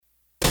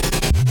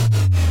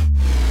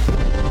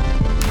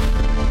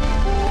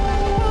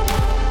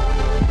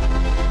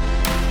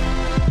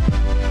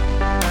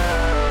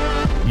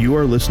You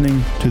are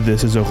listening to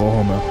This is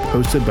Oklahoma,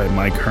 hosted by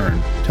Mike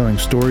Hearn, telling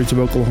stories of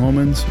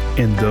Oklahomans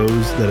and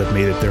those that have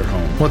made it their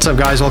home. What's up,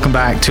 guys? Welcome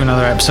back to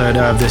another episode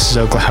of This is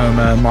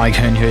Oklahoma. Mike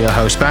Hearn here, your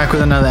host, back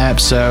with another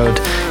episode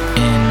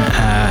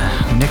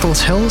in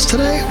Nichols Hills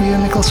today. Are you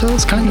in Nichols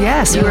Hills? Kind of?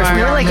 Yes, we're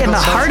like in the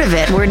heart of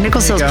it. We're in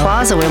Nichols Hills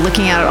Plaza. We're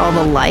looking at all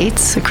the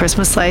lights, the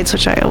Christmas lights,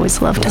 which I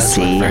always love to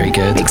see. Very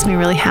good. Makes me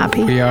really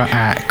happy. We are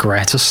at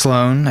Greta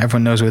Sloan.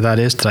 Everyone knows where that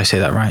is. Did I say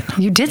that right?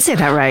 You did say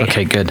that right.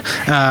 Okay, good.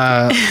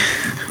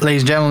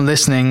 Ladies and gentlemen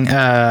listening,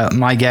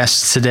 my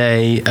guests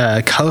today,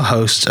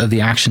 co-hosts of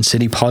the Action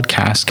City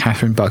podcast,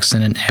 Catherine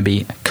Buxton and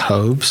Abby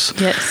Coves.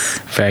 Yes.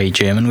 Very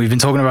German. We've been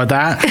talking about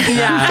that.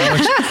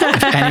 Which,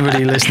 if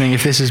anybody listening,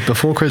 if this is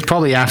before Christmas,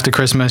 probably after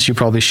Christmas, you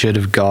probably should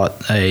have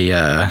got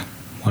a...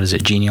 what is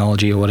it,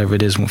 genealogy or whatever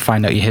it is? We'll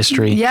find out your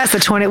history. Yes,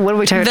 what are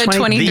we talking about? The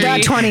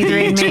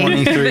 23andMe.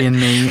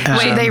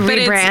 23andMe. Should they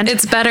rebrand?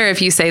 It's better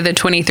if you say the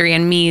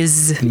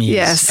 23andMe's.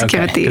 Yes, okay.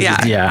 give it these.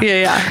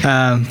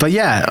 Yeah. But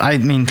yeah, I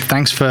mean,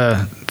 thanks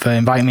for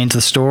inviting me into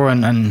the store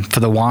and for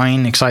the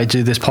wine. Excited to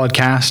do this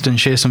podcast and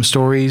share some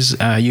stories.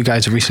 You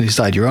guys have recently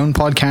started your own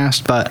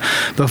podcast, but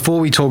before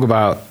we talk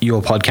about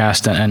your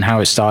podcast and how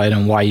it started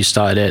and why you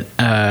started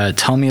it,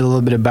 tell me a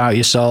little bit about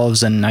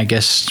yourselves and I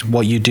guess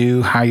what you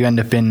do, how you end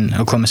up in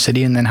Oklahoma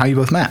City, and then how you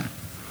both met.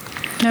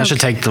 That should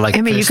take the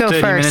Amy, first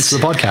 30 minutes of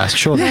the podcast,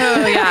 surely.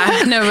 Oh,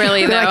 yeah. No,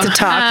 really, We though. like to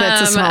talk.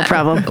 That's a small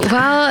problem.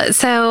 Well,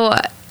 so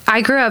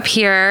I grew up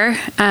here.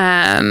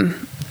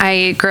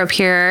 I grew up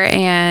here,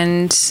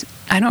 and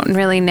I don't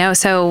really know.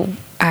 So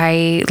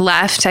I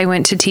left. I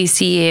went to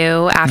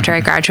TCU after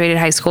I graduated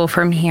high school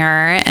from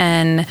here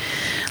and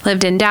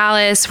lived in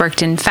Dallas,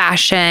 worked in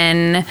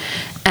fashion.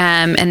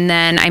 And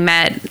then I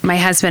met my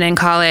husband in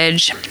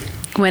college.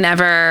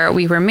 Whenever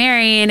we were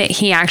married,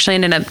 he actually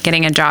ended up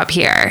getting a job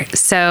here.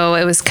 So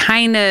it was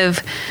kind of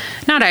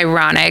not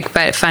ironic,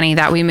 but funny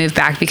that we moved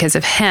back because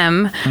of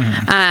him.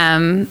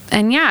 Mm-hmm.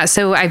 And yeah,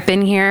 so I've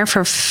been here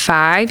for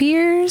 5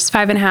 years,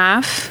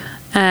 5.5.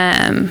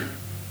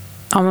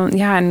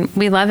 Yeah, and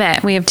we love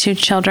it. We have 2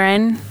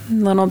 children,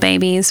 little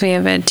babies. We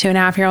have a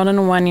 2.5-year-old and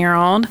a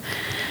 1-year-old.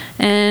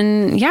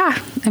 And yeah,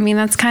 I mean,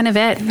 that's kind of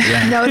it.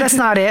 Yeah. No, that's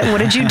not it. What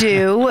did you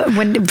do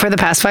for the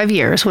past 5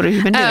 years? What have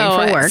you been doing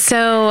for work?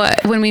 So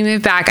when we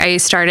moved back, I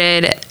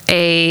started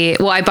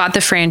I bought the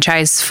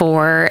franchise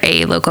for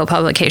a local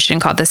publication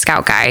called The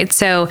Scout Guide.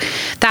 So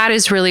that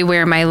is really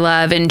where my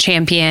love and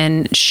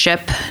championer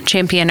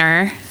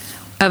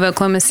of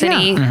Oklahoma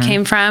City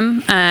came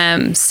from.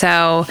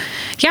 So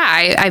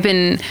yeah, I've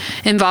been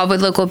involved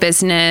with local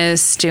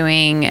business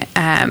doing,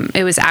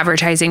 it was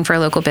advertising for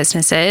local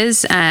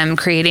businesses,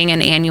 creating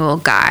an annual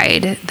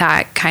guide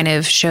that kind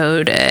of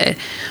showed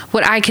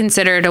what I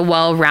considered a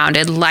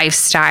well-rounded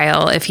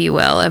lifestyle, if you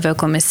will, of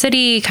Oklahoma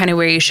City, kind of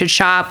where you should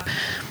shop,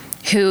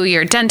 who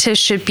your dentist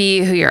should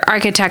be, who your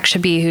architect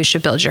should be, who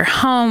should build your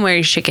home, where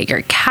you should get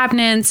your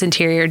cabinets,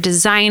 interior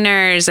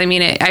designers. I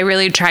mean, I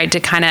really tried to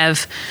kind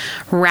of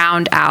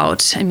round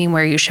out,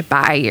 where you should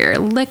buy your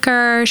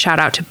liquor, shout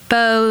out to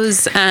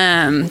Bose.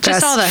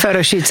 Best all the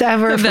photo shoots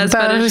ever from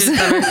Bose.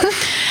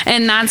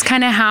 And that's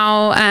kind of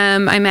how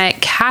I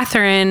met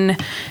Catherine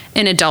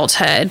in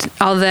adulthood,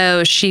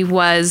 although she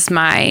was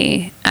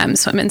my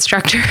swim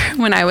instructor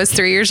when I was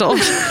 3 years old.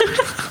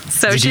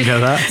 So Did you know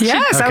that?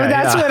 Yes, Okay,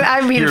 that's what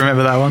I mean. You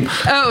remember that one?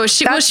 Oh,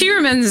 she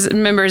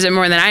remembers it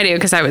more than I do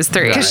because I was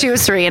 3. Because she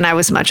was 3 and I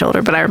was much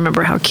older, but I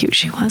remember how cute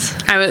she was.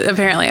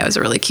 Apparently I was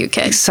a really cute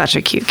kid. Such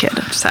a cute kid.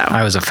 So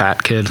I was a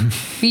fat kid.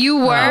 You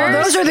were?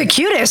 Those are the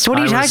cutest. What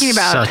are you talking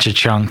about? Such a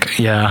chunk.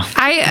 Yeah.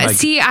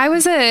 I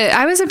was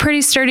a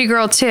pretty sturdy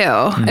girl too.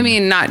 I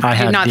mean, not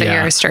that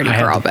you're a sturdy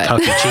girl, but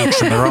puffy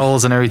cheeks and the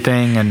rolls and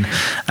everything. And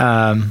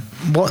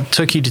what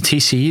took you to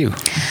TCU?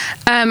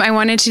 I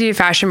wanted to do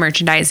fashion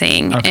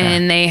merchandising,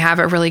 and they have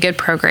a really good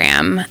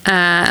program.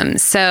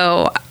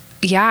 So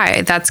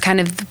yeah, that's kind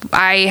of,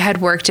 I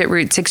had worked at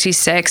Route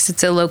 66.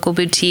 It's a local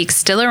boutique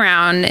still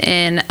around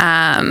in,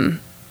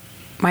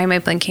 why am I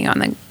blanking on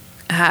the,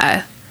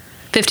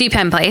 50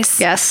 Penn Place.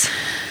 Yes.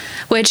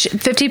 Which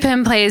 50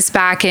 Penn Place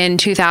back in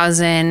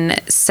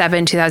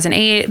 2007,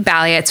 2008,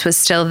 Balliet's was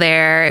still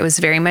there. It was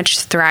very much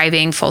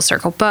thriving. Full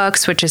Circle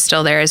Books, which is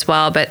still there as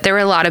well. But there were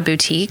a lot of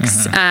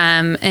boutiques.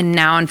 And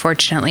now,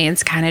 unfortunately,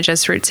 it's kind of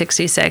just Route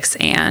 66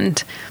 and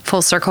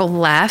Full Circle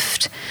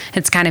left.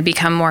 It's kind of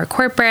become more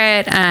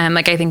corporate.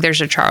 I think there's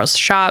a Charles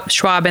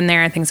Schwab in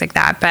there and things like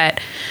that. But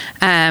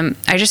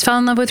I just fell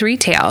in love with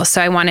retail.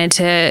 So I wanted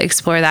to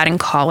explore that in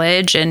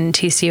college. And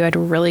TCU had a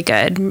really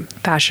good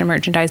fashion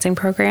merchandising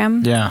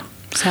program. Yeah.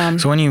 So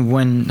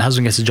when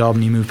husband gets a job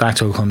and you move back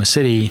to Oklahoma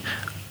City,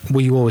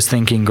 were you always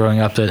thinking growing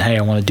up that, hey,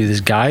 I want to do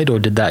this guide, or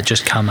did that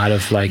just come out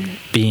of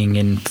being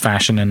in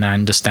fashion and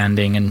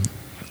understanding and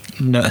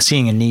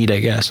seeing a need,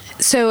 I guess?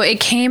 So it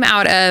came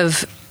out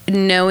of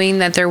knowing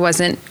that there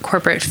wasn't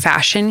corporate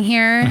fashion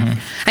here.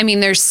 I mean,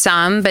 there's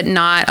some, but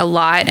not a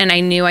lot. And I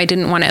knew I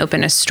didn't want to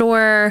open a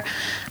store.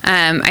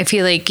 I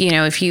feel like,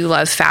 if you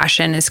love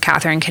fashion, as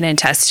Catherine can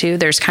attest to,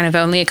 there's kind of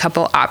only a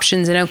couple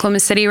options in Oklahoma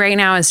City right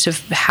now as to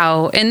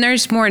how, and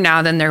there's more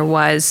now than there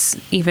was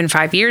even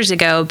 5 years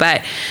ago.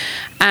 But,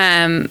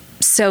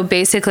 so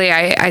basically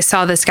I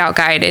saw the Scout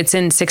Guide. It's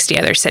in 60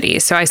 other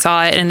cities. So I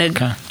saw it in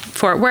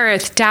Fort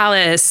Worth,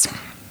 Dallas,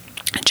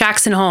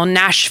 Jackson Hole,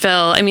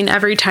 Nashville. I mean,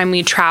 every time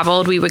we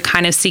traveled, we would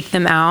kind of seek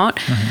them out.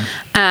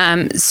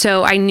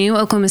 So I knew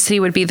Oklahoma City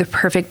would be the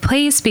perfect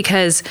place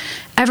because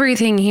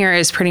everything here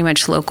is pretty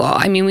much local.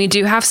 I mean, we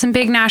do have some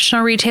big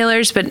national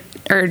retailers,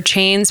 or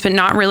chains, but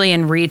not really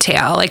in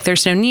retail. Like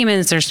there's no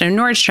Neiman's, there's no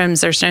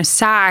Nordstrom's, there's no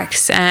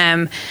Saks.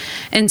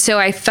 And so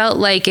I felt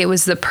like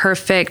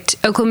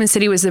Oklahoma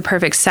City was the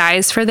perfect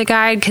size for the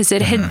Guide because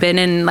it had been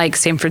in like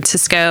San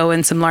Francisco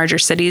and some larger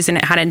cities and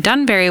it hadn't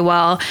done very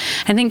well.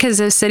 I think because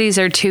those cities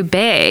are too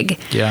big.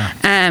 Yeah.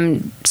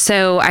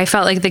 So I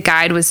felt like the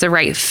Guide was the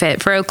right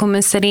fit for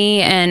Oklahoma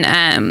City. And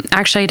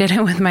actually I did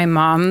it with my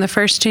mom the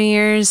first 2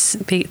 years.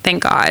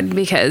 Thank God,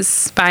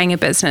 because buying a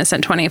business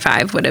at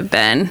 25 would have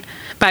been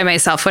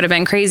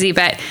crazy,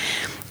 but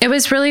it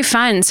was really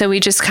fun. So we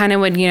just kind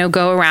of would,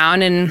 go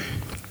around and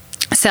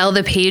sell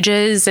the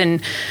pages and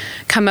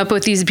come up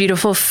with these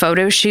beautiful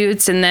photo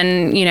shoots and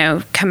then,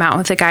 come out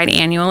with the Guide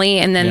annually.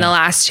 And then the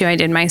last 2 I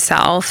did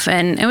myself.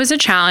 And it was a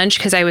challenge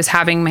because I was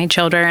having my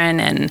children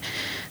and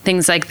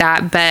things like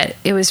that, but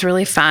it was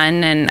really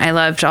fun. And I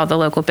loved all the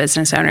local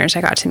business owners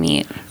I got to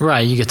meet.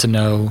 Right. You get to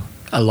know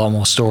a lot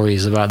more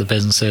stories about the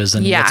businesses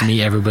and you get to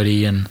meet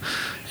everybody, and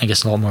I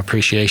guess a lot more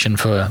appreciation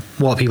for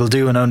what people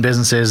do and own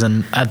businesses.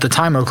 And at the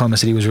time, Oklahoma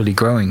City was really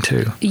growing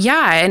too.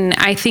 Yeah. And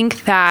I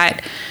think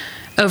that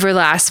over the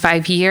last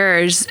 5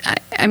 years,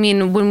 I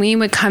mean, when we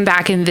would come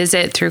back and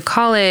visit through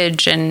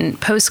college and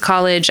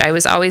post-college, I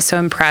was always so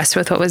impressed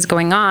with what was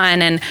going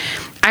on. And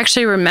I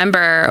actually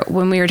remember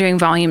when we were doing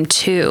volume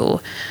 2,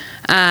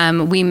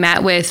 we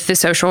met with the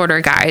Social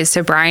Order guys,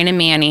 so Brian and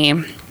Manny,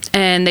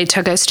 and they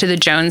took us to the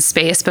Jones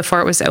space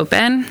before it was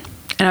open.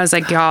 And I was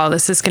like, y'all,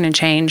 this is going to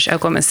change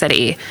Oklahoma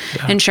City.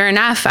 Yeah. And sure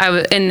enough,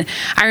 I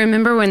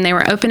remember when they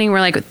were opening,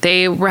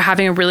 they were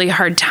having a really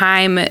hard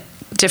time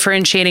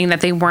differentiating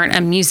that they weren't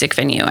a music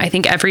venue. I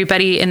think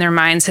everybody in their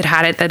minds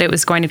had it that it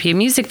was going to be a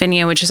music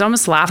venue, which is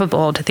almost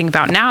laughable to think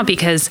about now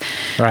because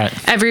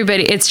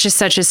it's just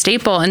such a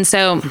staple. And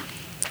so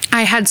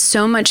I had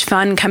so much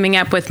fun coming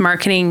up with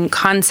marketing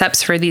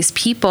concepts for these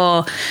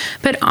people.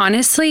 But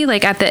honestly,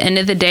 at the end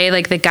of the day,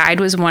 the Guide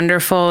was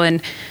wonderful.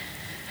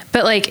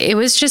 But it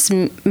was just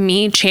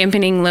me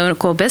championing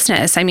local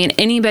business. I mean,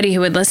 anybody who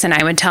would listen,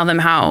 I would tell them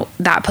how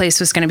that place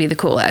was going to be the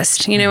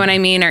coolest. You know what I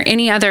mean? Or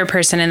any other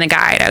person in the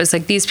Guide. I was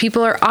like, these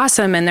people are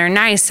awesome and they're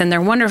nice and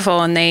they're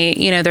wonderful and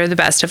they're the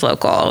best of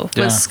local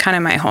was kind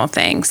of my whole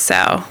thing.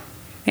 So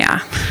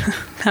yeah,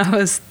 that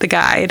was the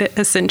Guide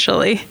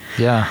essentially.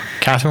 Yeah.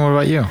 Catherine, what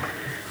about you?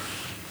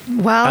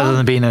 Well, other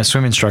than being a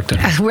swim instructor.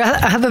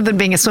 Other than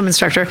being a swim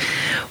instructor.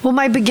 Well,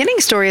 my beginning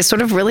story is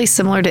sort of really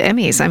similar to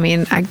Emmy's. I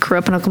mean, I grew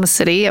up in Oklahoma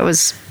City. I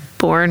was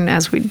born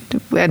at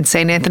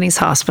St. Anthony's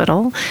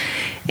Hospital.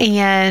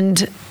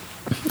 And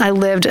I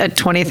lived at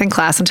 20th and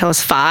Class until I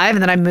was 5.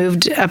 And then I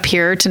moved up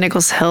here to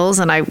Nichols Hills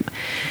and I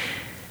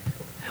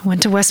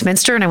went to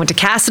Westminster and I went to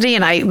Cassidy,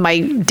 and my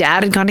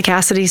dad had gone to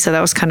Cassidy. So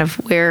that was kind of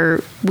where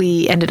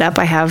we ended up.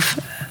 I have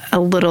 2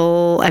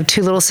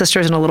 little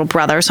sisters and a little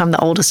brother. So I'm the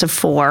oldest of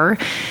 4.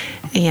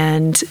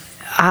 And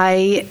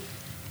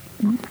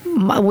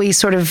we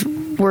sort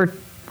of were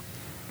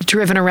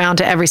driven around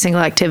to every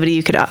single activity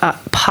you could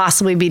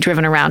possibly be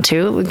driven around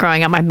to.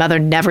 Growing up, my mother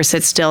never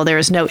sits still.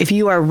 If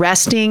you are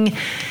resting,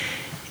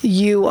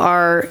 you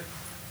are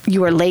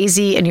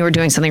lazy and you are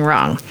doing something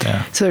wrong.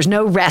 Yeah. So there's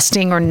no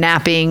resting or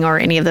napping or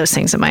any of those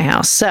things in my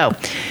house. So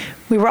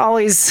we were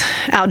always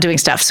out doing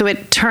stuff. So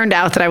it turned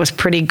out that I was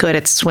pretty good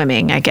at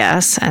swimming, I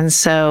guess. And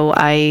so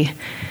I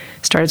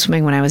started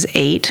swimming when I was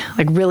 8,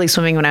 really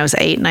swimming when I was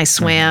 8. And I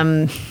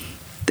swam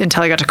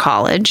until I got to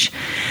college.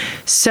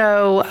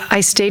 So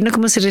I stayed in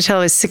Oklahoma City until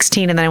I was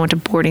 16. And then I went to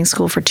boarding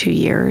school for 2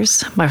 year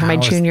for my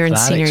junior and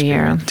senior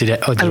year.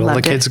 Did all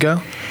the kids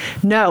go?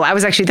 No, I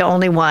was actually the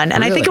only one.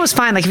 And I think it was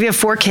fine. If you have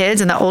 4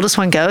 kids and the oldest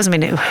one goes, I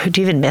mean,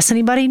 do you even miss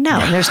anybody? No.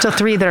 And there's still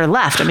 3 that are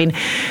left. I mean,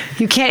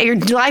 your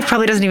life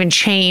probably doesn't even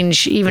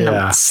change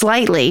even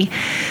slightly.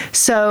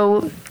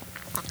 So,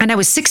 and I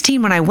was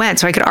 16 when I went,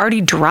 so I could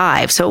already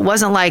drive. So it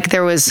wasn't like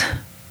there was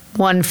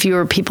one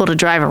fewer people to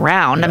drive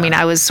around. Yeah. I mean,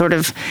 I was sort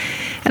of,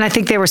 and I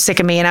think they were sick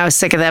of me and I was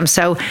sick of them.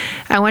 So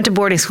I went to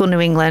boarding school in New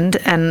England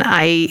and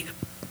I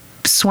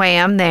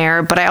swam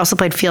there, but I also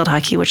played field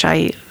hockey, which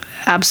I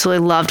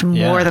absolutely loved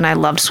more than I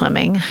loved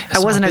swimming. I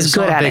wasn't as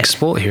good at it. It's not a big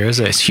sport here, is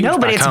it? It's huge. No,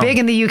 but it's big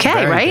in the UK,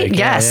 right? Big.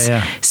 Yes.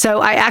 Yeah. So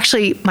I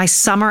actually, my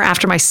summer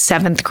after my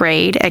 7th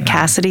grade at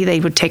Cassidy, they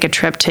would take a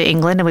trip to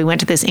England and we went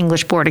to this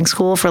English boarding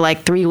school for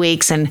 3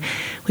 weeks and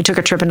we took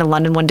a trip into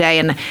London one day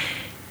and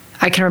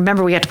I can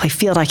remember we had to play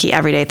field hockey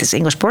every day at this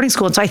English boarding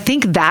school. And so I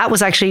think that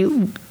was actually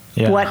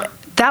what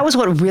that was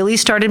what really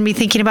started me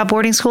thinking about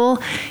boarding school.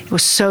 It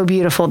was so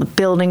beautiful. The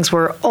buildings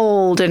were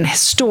old and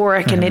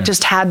historic, and it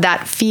just had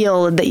that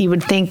feel that you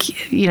would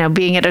think, you know,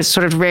 being at a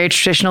sort of very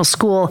traditional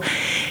school.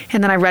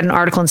 And then I read an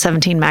article in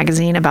 17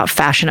 magazine about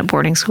fashion at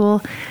boarding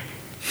school.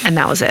 And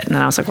that was it. And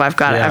then I was like, well, I've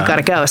got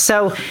to go.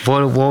 So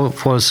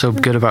what was so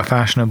good about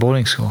fashion at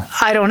boarding school?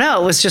 I don't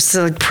know. It was just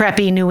like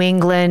preppy New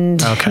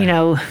England, you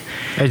know,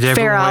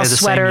 Fair Isle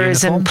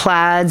sweaters and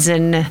plaids.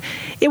 And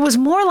it was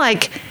more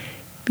like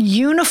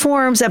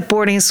uniforms at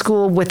boarding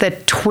school with a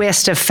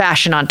twist of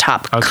fashion on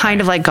top, kind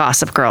of like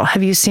Gossip Girl.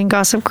 Have you seen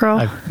Gossip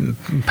Girl?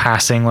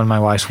 Passing when my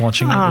wife's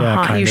watching it.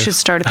 Yeah, you should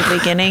start at the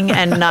beginning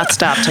and not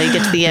stop till you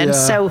get to the end.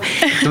 So,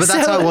 but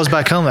that's how it was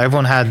back home.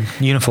 Everyone had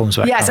uniforms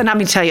back home. Yes, and I'm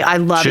going to tell you, I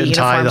love a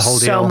uniform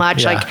so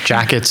much. Yeah. Like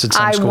jackets at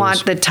some schools. I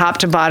want the top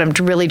to bottom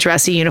to really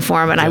dressy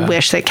uniform, and I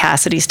wish that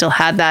Cassidy still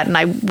had that. And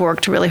I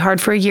worked really hard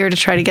for a year to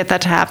try to get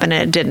that to happen,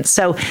 and it didn't.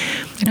 So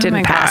it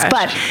didn't pass. Gosh.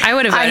 But I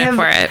would have voted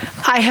for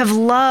it. I have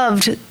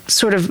loved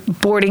sort of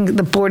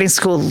the boarding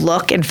school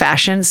look and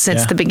fashion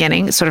since the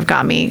beginning. It sort of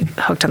got me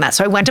hooked on that.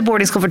 So I went to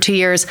boarding school for 2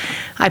 years.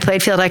 I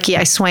played field hockey,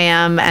 I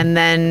swam, and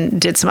then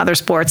did some other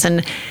sports.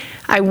 And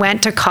I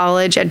went to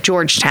college at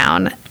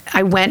Georgetown.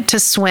 I went to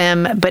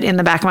swim, but in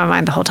the back of my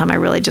mind the whole time, I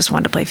really just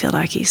wanted to play field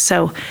hockey.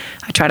 So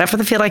I tried out for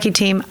the field hockey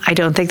team. I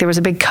don't think there was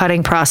a big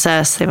cutting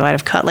process. They might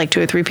have cut like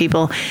 2 or 3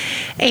 people.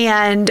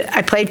 And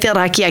I played field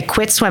hockey. I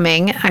quit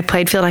swimming. I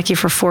played field hockey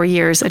for 4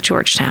 years at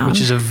Georgetown.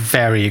 Which is a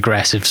very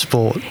aggressive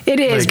sport. It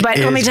is, but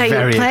let me tell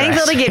you, playing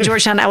field hockey at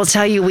Georgetown, I will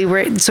tell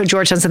you, so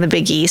Georgetown's in the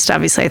Big East.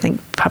 Obviously, I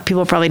think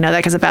people probably know that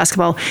because of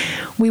basketball.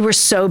 We were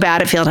so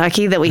bad at field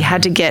hockey that we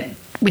had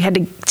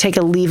to take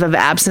a leave of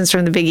absence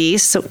from the Big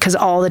East, because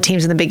all the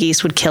teams in the Big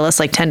East would kill us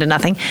like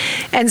 10-0.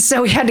 And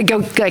so we had to go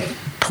like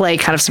play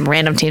kind of some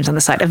random teams on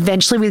the side.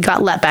 Eventually we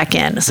got let back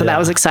in. So that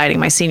was exciting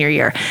my senior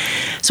year.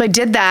 So I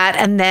did that,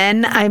 and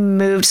then I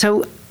moved.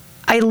 So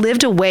I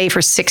lived away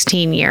for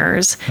 16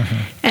 years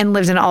and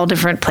lived in all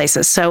different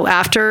places. So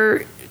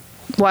after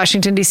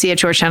Washington, D.C. at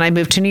Georgetown, I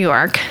moved to New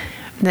York.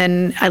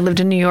 Then I lived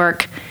in New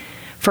York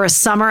for a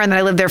summer, and then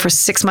I lived there for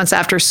 6 months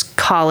after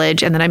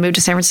college, and then I moved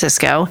to San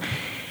Francisco.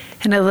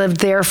 And I lived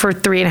there for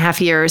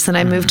 3.5 years. Then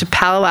I moved to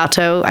Palo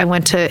Alto.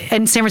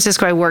 In San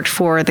Francisco, I worked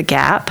for The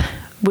Gap,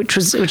 which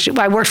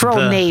I worked for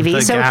Old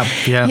Navy. So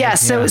Gap,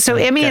 so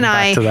Emmy and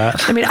I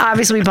mean,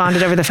 obviously we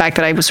bonded over the fact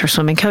that I was her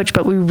swimming coach,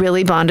 but we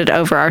really bonded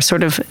over our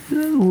sort of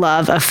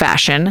love of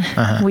fashion.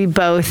 We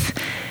both,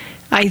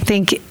 I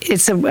think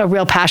it's a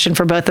real passion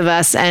for both of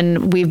us,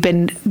 and we've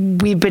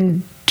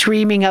been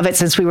dreaming of it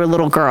since we were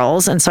little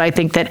girls. And so I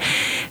think that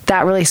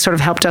really sort of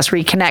helped us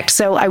reconnect.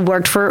 So I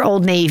worked for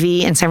Old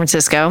Navy in San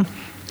Francisco,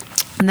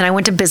 and then I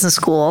went to business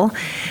school.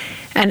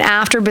 And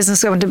after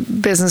business, I went to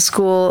business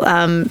school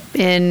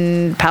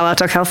in Palo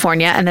Alto,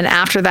 California. And then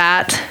after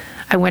that,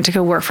 I went to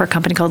go work for a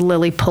company called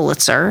Lilly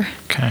Pulitzer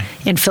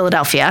in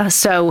Philadelphia.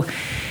 So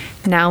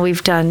now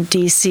we've done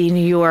DC,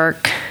 New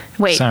York,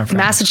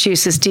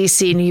 Massachusetts,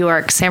 DC, New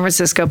York, San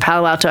Francisco,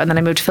 Palo Alto, and then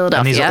I moved to Philadelphia.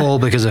 And these are all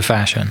because of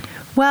fashion.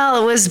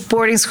 Well, it was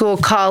boarding school,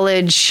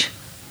 college.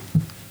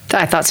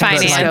 I thought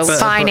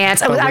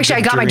finance. Actually,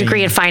 I got my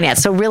degree in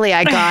finance. So really,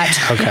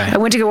 I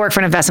went to go work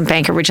for an investment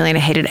bank originally, and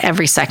I hated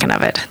every second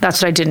of it.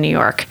 That's what I did in New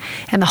York.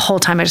 And the whole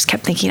time I just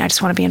kept thinking, I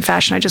just want to be in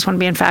fashion. I just want to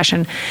be in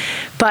fashion.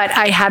 But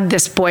I had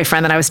this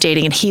boyfriend that I was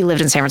dating, and he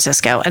lived in San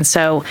Francisco. And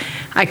so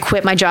I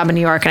quit my job in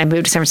New York, and I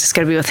moved to San Francisco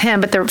to be with him.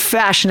 But the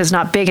fashion is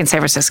not big in San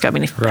Francisco. I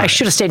mean, I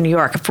should have stayed in New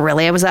York if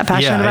really I was that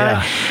passionate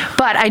about it.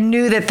 But I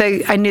knew that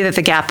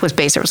the Gap was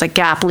based. It was like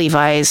Gap,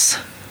 Levi's,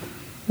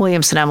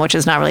 Williams-Sonoma, which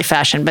is not really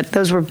fashion, but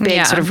those were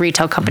big sort of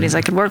retail companies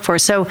I could work for.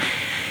 So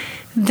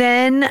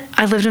then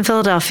I lived in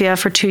Philadelphia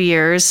for 2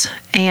 years,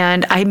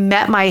 and I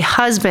met my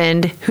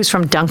husband, who's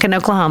from Duncan,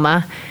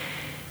 Oklahoma,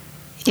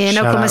 in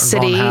Oklahoma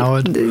City.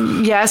 Ron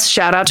Howard. Yes,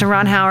 shout out to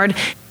Ron Howard.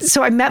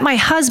 So I met my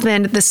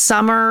husband the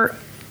summer,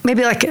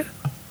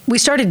 we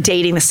started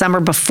dating the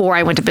summer before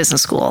I went to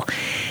business school.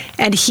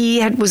 And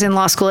he was in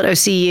law school at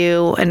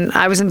OCU, and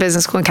I was in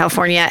business school in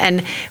California,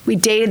 and we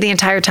dated the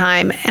entire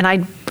time. And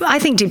I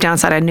think deep down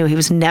inside I knew he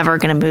was never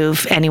going to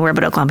move anywhere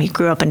but Oklahoma. He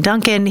grew up in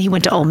Duncan. He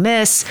went to Ole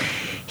Miss.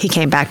 He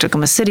came back to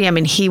Oklahoma City. I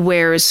mean, he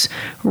wears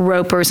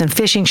ropers and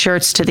fishing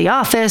shirts to the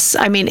office.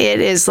 I mean,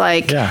 it is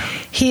like,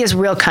 he is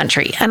real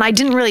country. And I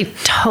didn't really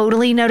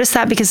totally notice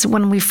that, because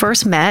when we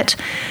first met,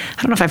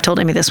 I don't know if I've told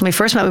Amy this, when we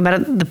first met, we met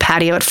at the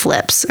patio at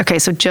Flips. Okay,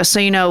 so just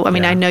so you know, I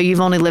mean, I know you've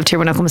only lived here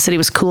when Oklahoma City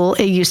was cool.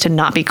 It used to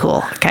not be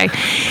cool, okay?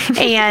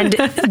 And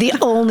the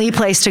only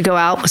place to go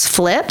out was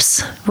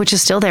Flips, which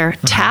is still there.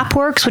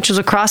 Tapworks, which was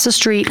across the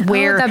street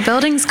where... that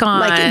building's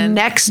gone. Like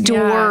next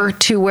door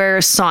to where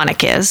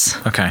Sonic is.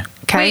 Okay.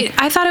 Wait,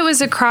 I thought it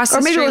was across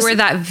the street where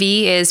that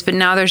V is, but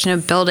now there's no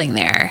building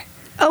there.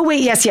 Oh,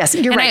 wait, yes,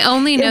 you're right. And I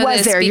only know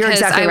this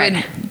because I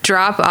would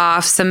drop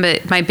off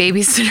my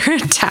babysitter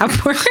at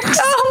Tapworks.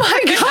 Oh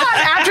my God.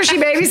 After she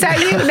babysat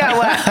you? No,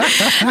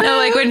 what? No,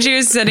 like when she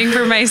was sitting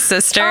for my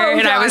sister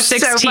and I was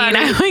 16, so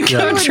I would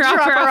go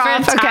drop her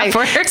off at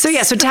Tapworks.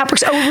 So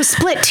Tapworks. Oh, it was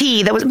Split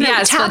T. That was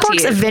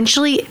Tapworks.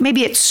 Eventually,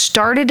 maybe it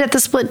started at the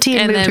Split T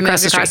and moved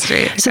across the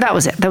street. So that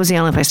was it. That was the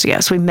only place to go.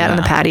 So we met on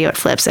the patio at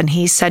Flips, and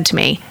he said to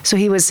me, so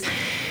he was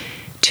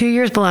 2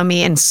 years below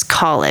me in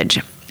college.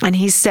 And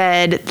he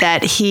said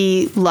that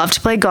he loved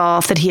to play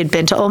golf, that he had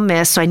been to Ole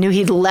Miss. So I knew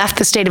he'd left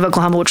the state of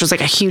Oklahoma, which was like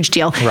a huge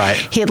deal. Right.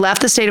 He had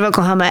left the state of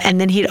Oklahoma, and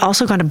then he'd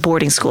also gone to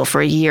boarding school for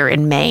a year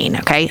in Maine.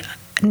 Okay.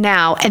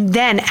 Now, and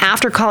then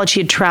after college,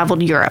 he had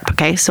traveled Europe.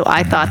 Okay. So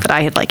I thought that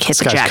I had like hit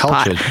the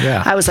jackpot. Cultured,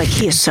 yeah. I was like,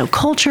 he is so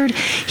cultured.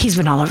 He's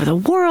been all over the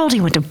world.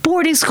 He went to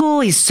boarding school.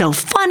 He's so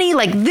funny.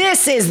 Like,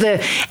 this is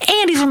and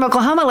he's from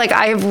Oklahoma. Like,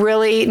 I have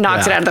really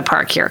knocked it out of the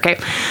park here. Okay.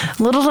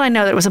 Little did I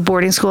know that it was a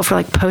boarding school for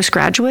like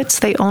postgraduates.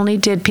 They only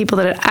did people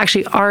that had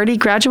actually already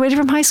graduated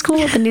from high school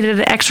that needed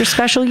an extra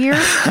special year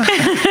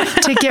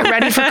to get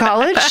ready for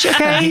college.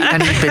 Okay.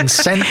 And he'd been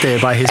sent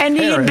there by his parents. And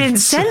he had been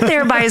sent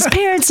there by his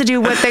parents to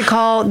do what they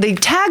call the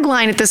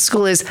tagline at this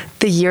school is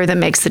the year that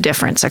makes the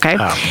difference. Okay.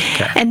 Oh,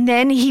 okay. And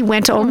then he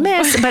went to Ole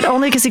Miss, but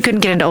only because he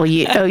couldn't get into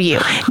OU.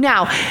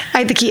 Now,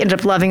 I think he ended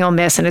up loving Ole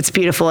Miss, and it's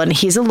beautiful. And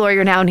he's a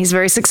lawyer now, and he's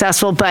very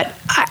successful. But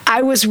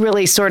I was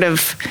really sort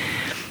of,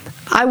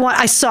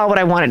 I saw what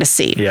I wanted to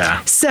see.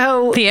 Yeah.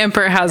 So the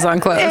emperor has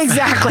on clothes.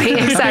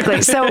 Exactly.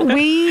 So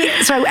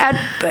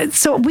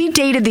we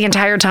dated the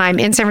entire time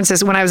in San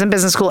Francisco when I was in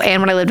business school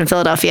and when I lived in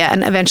Philadelphia.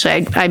 And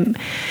eventually I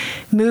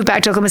moved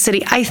back to Oklahoma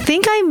City. I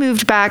think I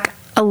moved back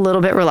a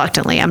little bit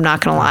reluctantly. I'm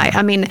not going to lie.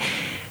 I mean,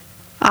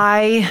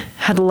 I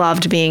had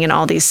loved being in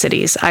all these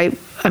cities. I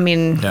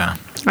mean,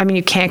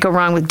 you can't go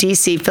wrong with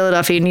DC,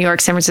 Philadelphia, New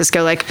York, San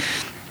Francisco, like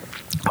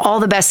all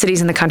the best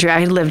cities in the country I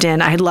had lived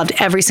in. I had loved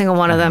every single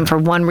one of them for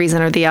one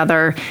reason or the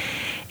other.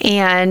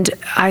 And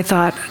I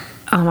thought,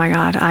 oh my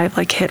God, I've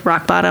like hit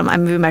rock bottom.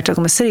 I'm moving back to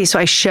Oklahoma City. So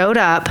I showed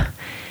up.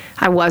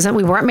 We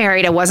weren't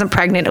married. I wasn't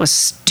pregnant. It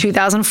was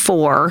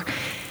 2004.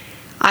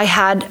 I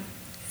had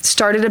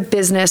started a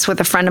business with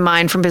a friend of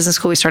mine from business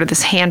school. We started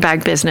this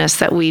handbag business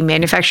that we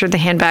manufactured the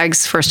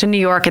handbags first in New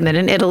York and then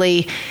in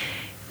Italy.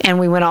 And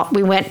we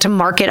went to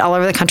market all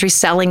over the country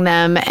selling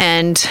them.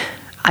 And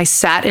I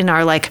sat in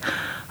our like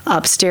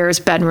upstairs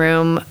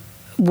bedroom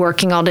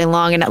working all day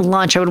long. And at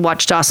lunch, I would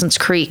watch Dawson's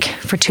Creek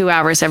for 2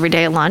 hours every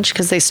day at lunch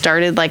because they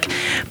started like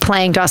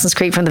playing Dawson's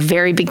Creek from the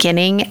very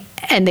beginning.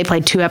 And they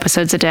played 2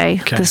 episodes a day.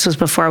 Okay. This was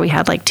before we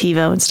had like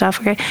TiVo and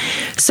stuff. Okay,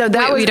 so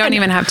we don't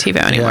even have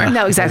TiVo anymore. Yeah.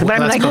 No, exactly. But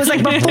I'm like, it was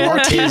like before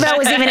TiVo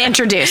was even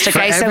introduced.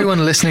 Okay, for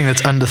everyone listening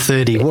that's under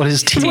 30, what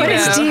is TiVo? What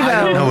is TiVo?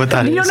 I don't know what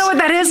that is. You don't know what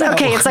that is? No.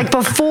 Okay, it's like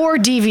before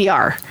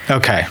DVR.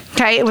 Okay.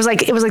 It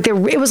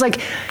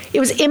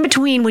was in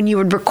between when you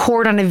would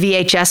record on a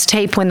VHS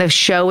tape when the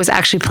show was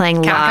actually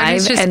playing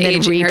live and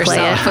then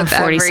replay it for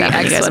 47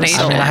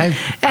 explanation.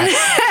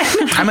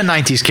 I'm a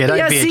 90s kid. I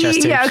had VHS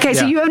tapes. Yeah. Okay.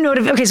 So you have no.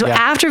 Okay. So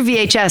after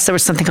VHS, there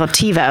was something called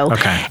TiVo.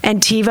 Okay.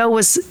 And TiVo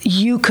was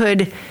you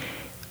could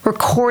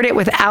record it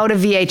without a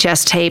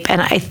VHS tape,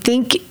 and I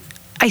think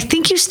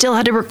you still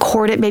had to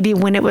record it maybe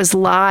when it was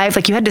live.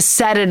 Like you had to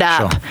set it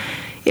up. Sure.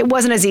 It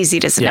wasn't as easy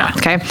as now.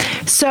 Okay.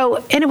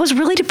 So, and it was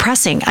really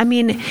depressing. I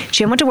mean,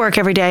 Jim went to work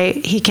every day.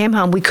 He came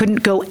home. We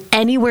couldn't go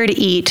anywhere to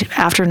eat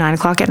after 9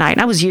 o'clock at night.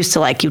 And I was used to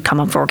like, you'd come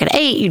home from work at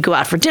 8, you'd go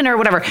out for dinner,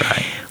 whatever.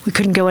 Right. We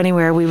couldn't go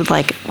anywhere. We would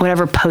like,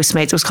 whatever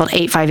Postmates, it was called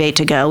 858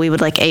 to go. We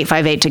would like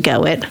 858 to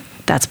go it.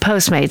 That's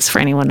Postmates for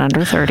anyone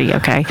under 30,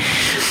 okay?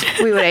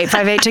 We would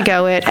 858 to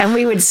go it, and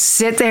we would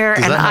sit there.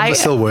 Does that number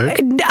still work?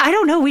 I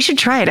don't know. We should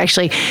try it,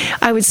 actually.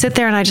 I would sit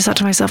there, and I just thought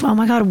to myself, oh,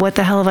 my God, what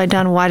the hell have I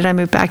done? Why did I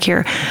move back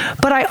here?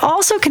 But I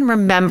also can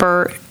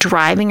remember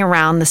driving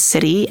around the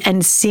city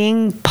and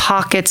seeing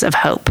pockets of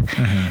hope.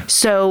 Mm-hmm.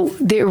 So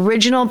the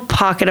original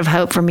pocket of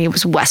hope for me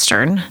was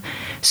Western.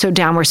 So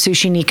down where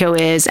Sushi Nico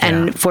is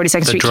and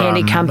 42nd Street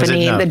Candy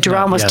Company. The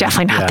Drum was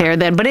definitely not there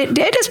then, but it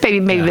has maybe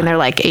been there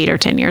like 8 or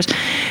 10 years.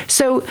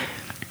 So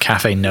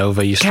Cafe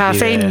Nova used to be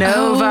there. Cafe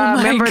Nova,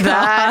 remember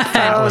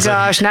that? Oh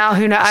gosh, now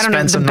who knows? I don't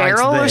know, the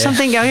Barrel or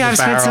something? Oh yeah, I've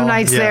spent some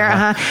nights there.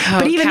 Uh-huh.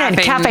 But even then,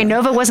 Cafe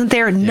Nova wasn't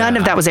there. None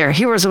of that was there.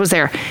 Heroes was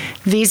there.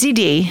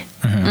 VZD,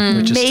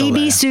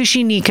 maybe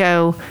Sushi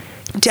Nico,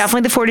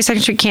 definitely the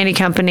 42nd Street Candy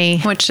Company.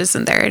 Which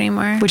isn't there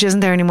anymore.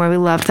 We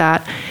loved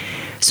that.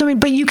 So, I mean,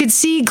 but you could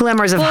see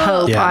glimmers of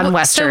hope on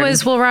Western. So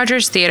was Will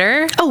Rogers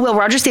Theater? Oh, Will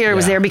Rogers Theater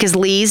was there because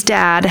Lee's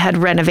dad had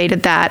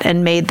renovated that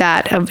and made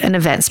that an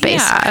event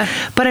space. Yeah.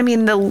 But I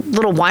mean, the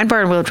little wine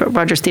bar in Will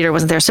Rogers Theater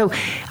wasn't there. So,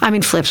 I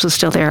mean, Flips was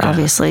still there,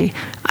 obviously.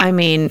 I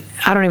mean,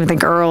 I don't even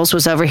think Earl's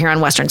was over here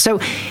on Western. So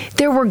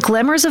there were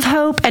glimmers of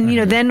hope. And, you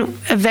know, then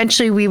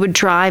eventually we would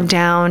drive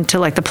down to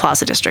like the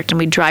Plaza District and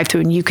we'd drive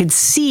through and you could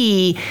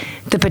see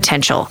the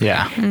potential.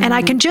 Yeah. And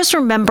I can just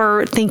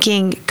remember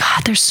thinking,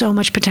 God, there's so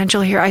much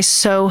potential here. I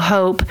so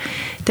hope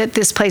that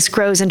this place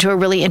grows into a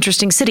really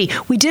interesting city.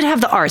 We did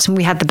have the arts, and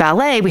we had the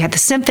ballet, we had the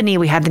symphony,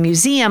 we had the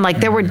museum.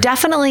 Like there were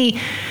definitely,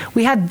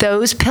 we had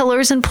those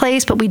pillars in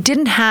place, but we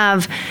didn't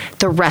have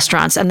the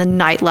restaurants and the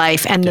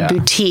nightlife and the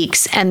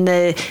boutiques and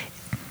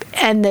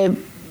the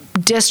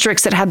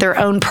districts that had their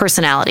own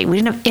personality. We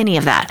didn't have any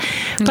of that.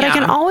 But I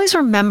can always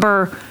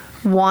remember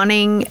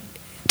wanting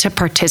to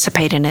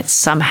participate in it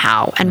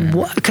somehow. And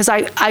because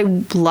I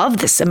love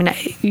this. I mean,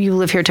 you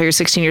live here till you're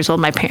 16 years old.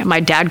 My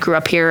dad grew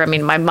up here. I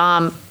mean, my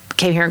mom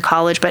came here in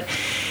college, but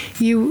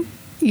you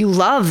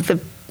love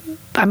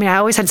I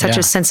always had such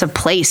a sense of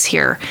place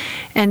here.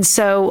 And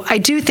so I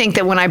do think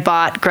that when I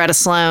bought Greta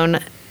Sloan,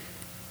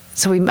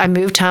 I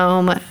moved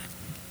home.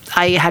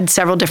 I had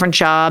several different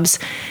jobs.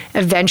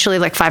 Eventually,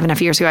 like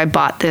 5.5 years ago, I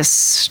bought this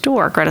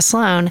store, Greta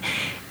Sloan.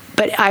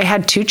 But I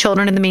had 2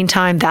 children in the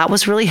meantime. That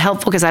was really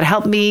helpful because that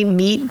helped me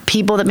meet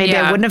people that maybe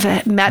I wouldn't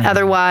have met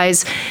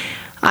otherwise.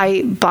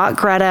 I bought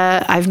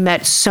Greta. I've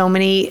met so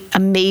many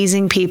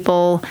amazing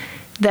people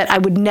that I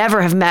would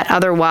never have met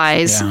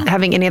otherwise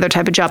having any other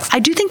type of job. I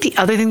do think the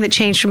other thing that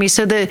changed for me,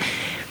 so the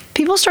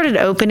people started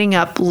opening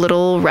up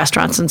little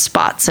restaurants and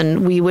spots,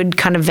 and we would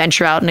kind of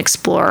venture out and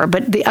explore.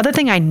 But the other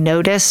thing I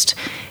noticed,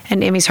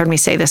 and Emmy's heard me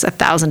say this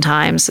 1,000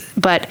 times,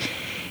 but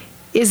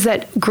is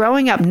that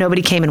growing up,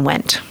 nobody came and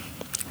went.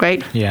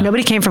 Right? Yeah.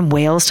 Nobody came from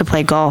Wales to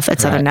play golf at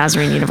Southern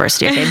Nazarene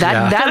University. Okay,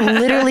 that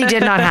literally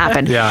did not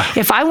happen.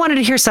 If I wanted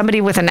to hear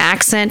somebody with an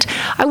accent,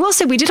 I will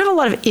say we did have a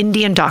lot of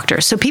Indian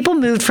doctors. So people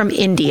moved from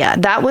India.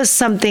 That was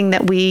something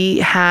that we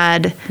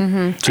had.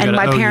 And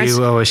my parents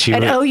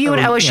at OU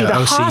and OSU,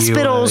 the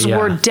hospitals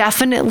were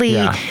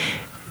definitely.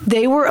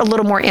 They were a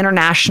little more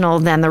international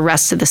than the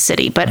rest of the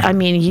city. But I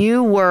mean,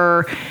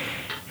 your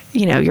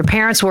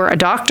parents were a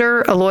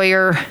doctor, a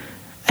lawyer,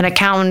 an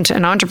accountant,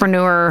 an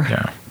entrepreneur.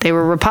 They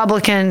were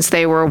Republicans.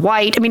 They were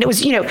white. I mean, it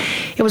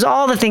was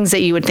all the things that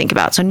you would think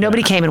about. So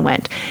nobody came and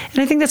went. And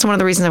I think that's one of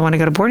the reasons I want to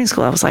go to boarding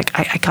school. I was like,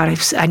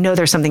 I know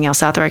there's something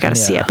else out there. I got to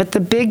see it. But the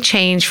big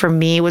change for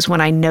me was when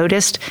I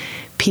noticed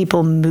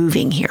people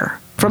moving here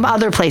from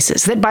other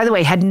places that, by the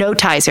way, had no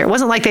ties here. It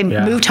wasn't like they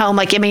moved home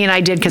like Emmy and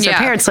I did because their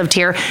parents lived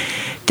here.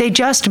 They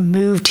just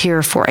moved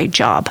here for a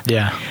job.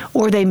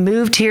 Or they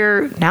moved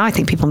here. Now I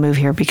think people move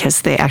here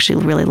because they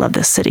actually really love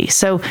this city.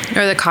 So,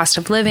 or the cost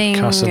of living.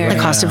 The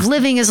cost of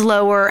living is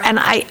lower. And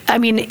I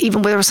mean,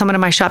 even there was someone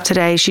in my shop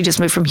today, she just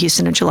moved from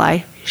Houston in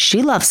July.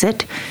 She loves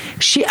it.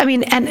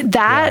 And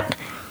that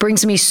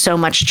brings me so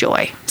much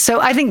joy. So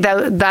I think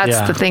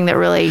that's the thing that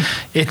really...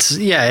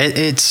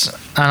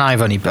 And I've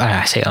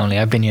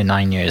been here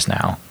 9 years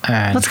now.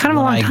 And that's kind of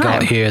a long time. When I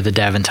got here, the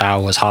Devon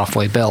Tower was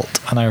halfway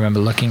built. And I remember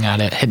looking at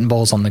it, hitting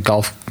balls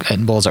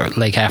at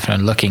Lake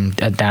Effingham, looking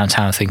at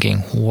downtown thinking,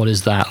 what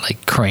is that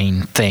like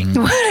crane thing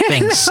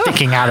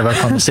sticking out of it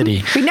from the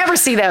city? We never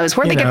see those.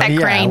 Where'd they get that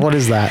crane? What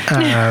is that?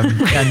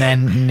 And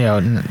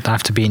then,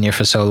 after being here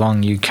for so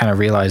long, you kind of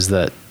realize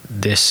that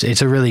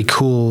it's a really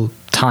cool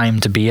time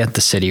to be at the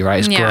city,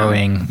 right? It's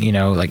growing,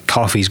 like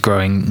coffee's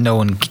growing. No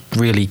one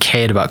really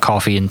cared about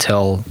coffee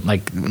until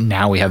like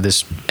now we have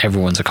this,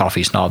 everyone's a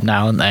coffee snob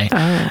now, aren't they?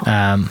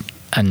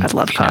 And I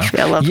love coffee.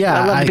 I love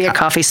to be a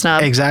coffee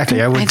snob.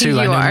 Exactly, I would too.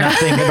 I know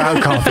nothing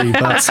about coffee,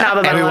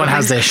 but everyone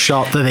has their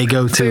shop that they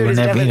go to,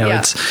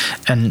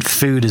 and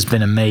food has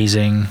been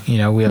amazing.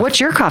 What's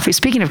your coffee?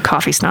 Speaking of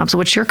coffee snobs,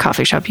 what's your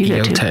coffee shop you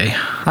go to?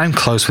 I'm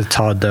close with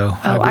Todd though.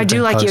 Oh, I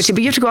do like Yote,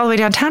 but you have to go all the way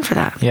downtown for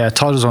that. Yeah,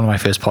 Todd was one of my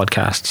first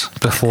podcasts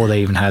before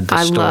they even had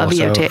the store. I love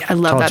Yote. I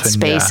love that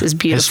space. It's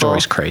beautiful. His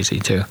story's crazy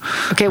too.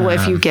 Okay, well,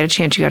 if you get a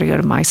chance, you got to go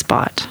to my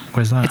spot.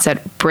 Where's that? It's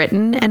at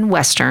Britain and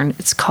Western.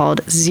 It's called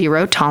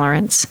Zero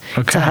Tolerance.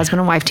 Okay. It's a husband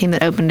and wife team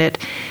that opened it.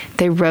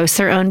 They roast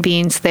their own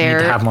beans there. You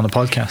need to have them on the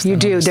podcast. You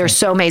do. They're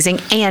so amazing.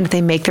 And they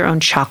make their own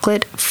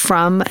chocolate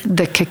from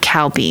the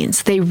cacao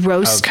beans. They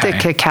roast the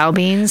cacao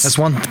beans. That's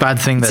one bad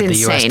thing that the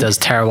US does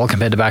terrible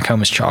compared to back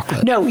home is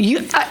chocolate. No,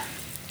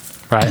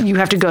 right. You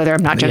have to go there.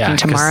 I'm not joking.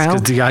 Tomorrow.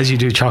 Because the guys you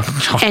do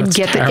chocolate and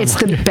get it's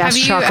the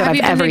best chocolate I've ever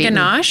eaten. Have you been to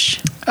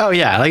Ganache? Oh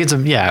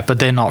yeah, but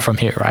they're not from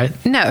here, right?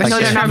 No,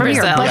 they're not from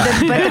here. But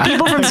the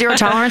people from Zero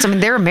Tolerance,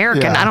 they're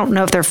American. I don't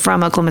know if they're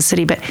from Oklahoma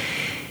City, but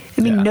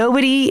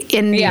nobody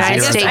in the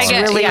United States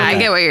really. I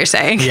get what you're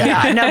saying.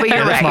 Yeah, no, but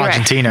you're right. From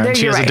Argentina, and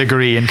she has a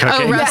degree in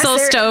cooking. Oh, Russell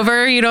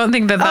Stover, you don't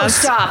think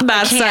that's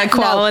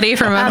quality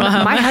from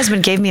Oklahoma? My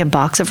husband gave me a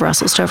box of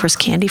Russell Stover's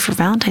candy for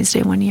Valentine's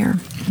Day one year.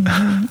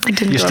 I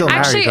didn't. You're still married,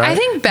 actually, right? I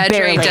think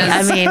Bedre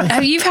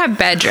does. You've had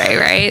Bedre,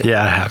 right?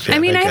 Yeah, I have. Yeah,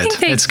 I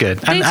think it's good,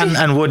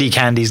 and Woody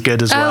candy's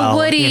good as well.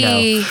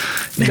 Woody.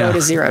 Go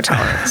to Zero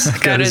Tolerance.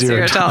 Go to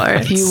Zero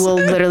Tolerance. You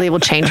will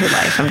change your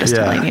life. I'm just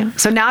telling you.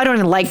 So now I don't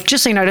even like.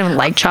 Just so you know, I don't even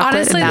like chocolate.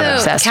 Honestly,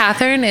 though,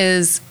 Catherine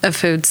is a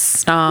food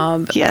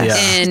snob.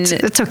 Yes, and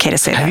it's okay to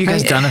say that. Have you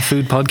guys done a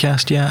food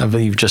podcast yet? Or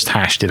you've just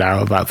hashed it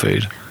out about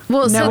food?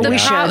 Well, so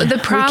the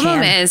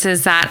problem is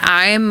that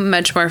I'm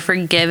much more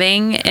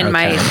forgiving in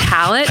my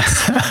palate.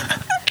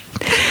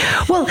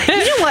 Well, you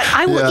know what?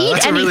 I will eat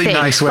that's anything. a really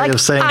nice way of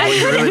saying what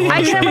you really want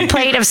I to can have a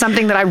plate of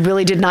something that I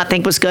really did not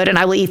think was good, and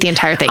I will eat the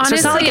entire thing. So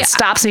it's not like Honestly, it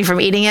stops me from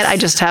eating it. I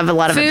just have a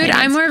lot of Food, opinions.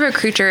 I'm more of a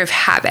creature of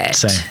habit.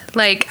 Same.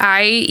 Like,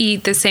 I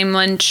eat the same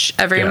lunch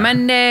every Yeah.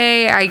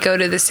 Monday. I go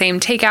to the same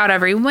takeout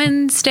every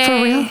Wednesday.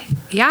 For real?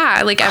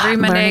 Yeah. Like, every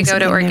Monday I learning go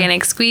to something new.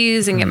 Organic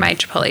Squeeze and get my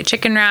Chipotle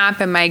chicken wrap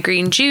and my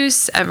green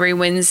juice every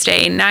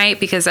Wednesday night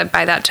because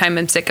by that time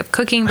I'm sick of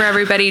cooking for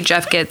everybody.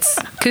 Jeff gets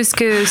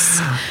couscous.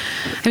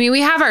 I mean,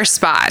 we have our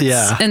spots.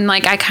 Yeah. And,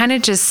 like, I kind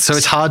of just... So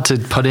it's hard to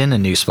put in a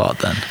new spot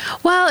then.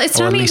 Well, it's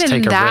Or not at least even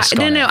take a that. risk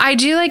No, on no, it. I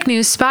do like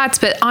new spots,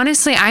 but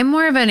honestly, I'm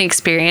more of an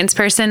experienced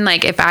person.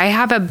 Like, if I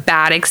have a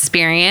bad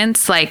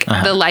experience, like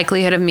the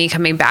likelihood of me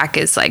coming back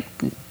is like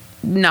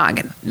I'm not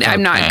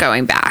Okay.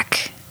 going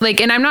back. Like,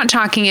 and I'm not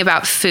talking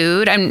about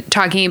food. I'm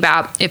talking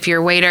about if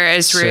your waiter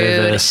is rude.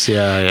 Service,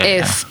 yeah.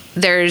 If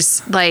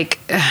there's like,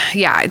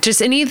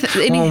 just any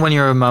Well, when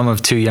you're a mum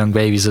of 2 young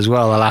babies as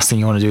well, the last thing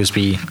you want to do is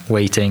be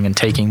waiting and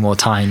taking more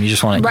time. You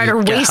just want to Right,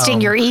 or get wasting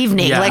home. your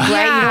evening. Yeah. Like,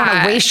 right, you don't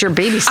want to waste your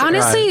babysitter.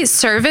 Honestly,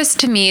 service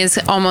to me is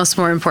almost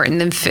more important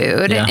than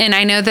food. Yeah. And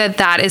I know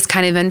that is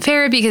kind of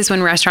unfair because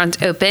when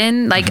restaurants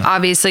open, like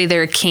obviously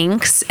there are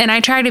kinks. And I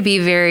try to be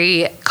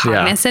very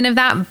cognizant of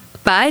that.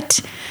 But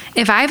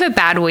if I have a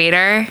bad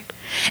waiter,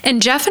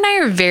 and Jeff and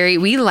I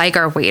we like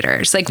our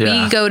waiters. Like,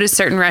 Yeah. we go to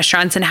certain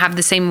restaurants and have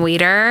the same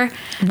waiter.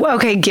 Well,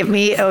 okay, give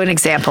me an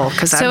example.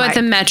 So at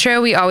the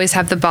Metro, we always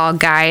have the bald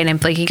guy, and I'm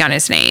blanking on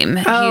his name.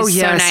 Oh, he's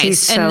yes, so nice. he's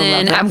so and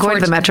then lovely. I'm going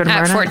to the Metro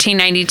tomorrow at night.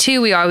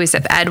 1492, we always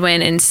have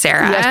Edwin and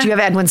Sarah. Yes, do you have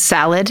Edwin's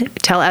salad?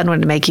 Tell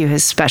Edwin to make you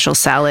his special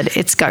salad.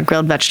 It's got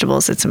grilled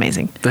vegetables. It's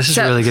amazing. This is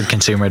So- really good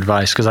consumer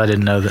advice because I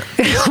didn't know that.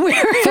 We've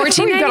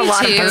got a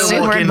lot of 1492.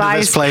 consumer Walk into advice.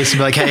 this place and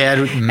be like, hey,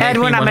 Edwin, make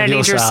Edwin, me I'm one gonna of your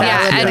need your salads.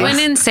 salad. Yeah, Please. Edwin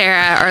and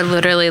Sarah are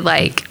literally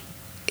like,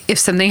 if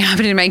something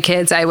happened to my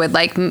kids, I would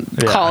like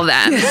call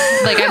them.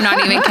 Like, I'm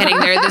not even kidding.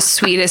 They're the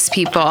sweetest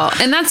people.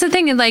 And that's the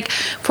thing. In like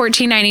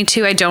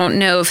 1492, I don't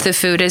know if the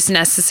food is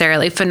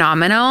necessarily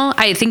phenomenal.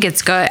 I think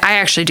it's good. I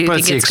actually do But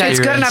think it's the good. It's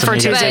good enough for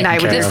experience Tuesday and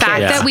night you with take The your care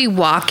fact of it. that we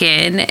walk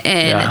in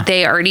and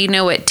they already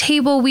know what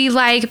table we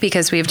like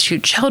because we have 2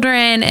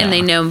 children and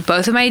they know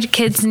both of my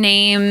kids'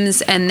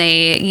 names and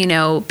they,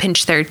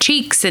 pinch their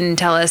cheeks and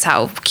tell us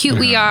how cute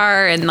we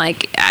are. And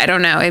like, I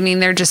don't know. I mean,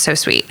 they're just so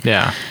sweet.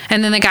 Yeah.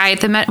 And then the guy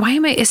at the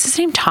is his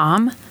name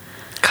Tom?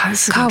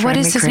 God, What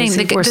is his name?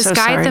 This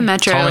guy at the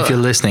Metro. Tom, if you're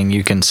listening,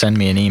 you can send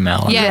me an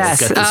email. and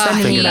Yes. we'll get this Send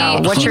me an figured email.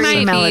 out. What's he your might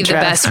email be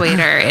address? the best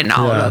waiter in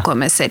all Yeah. of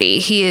Oklahoma City.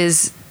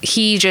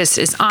 He just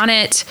is on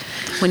it.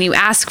 When you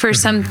ask for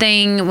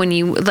something, when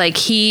you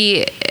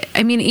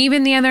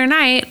even the other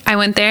night I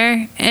went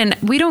there and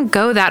we don't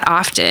go that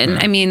often.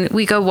 I mean,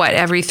 we go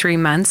every 3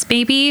 months,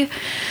 maybe.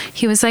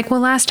 He was like, well,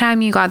 last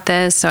time you got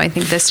this, so I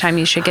think this time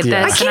you should get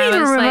Yeah. this. I can't And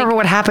even was remember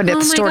what happened at "Oh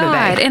the my store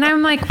God." today. And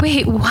I'm like,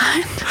 wait,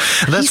 what?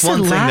 That's said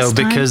one thing though, last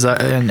time. because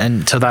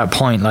and to that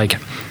point, like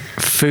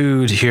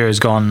food here has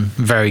gone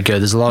very good.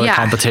 There's a lot of Yeah.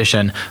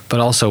 competition, but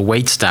also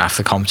wait staff.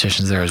 The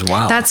competition's there as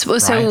well. That's- so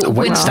right? The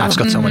wait when- staff's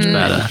got so much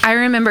better. I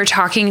remember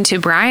talking to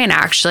Brian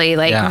actually,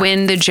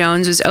 when the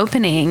Jones was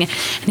opening,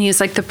 and he was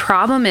like, the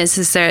problem is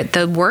that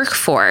the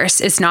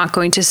workforce is not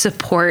going to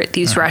support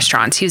these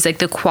restaurants. He was like,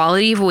 the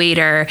quality of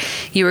waiter,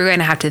 you are going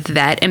to have to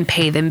vet and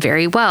pay them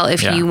very well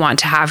if Yeah. you want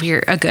to have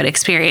a good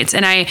experience.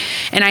 And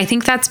I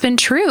think that's been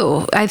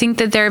true. I think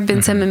that there have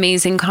been some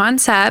amazing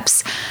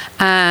concepts,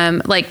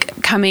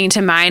 like coming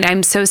to mind.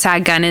 I'm so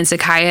sad Gun and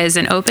Zakaya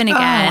isn't open again.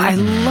 Oh, I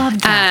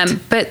love that.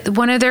 But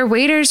one of their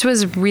waiters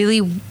was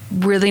really,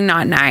 really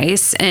not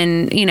nice.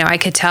 And, I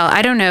could tell,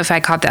 I don't know if I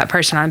caught that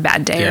person on a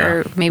bad day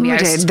or maybe I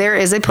was. There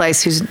is a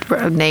place whose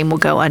name will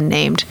go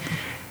unnamed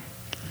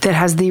that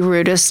has the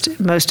rudest,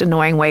 most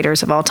annoying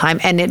waiters of all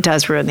time, and it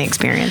does ruin the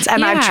experience.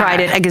 And I've Yeah. tried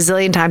it a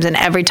gazillion times, and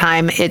every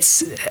time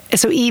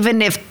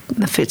even if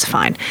the food's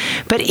fine,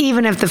 but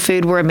even if the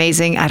food were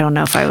amazing, I don't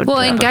know if I would. Well,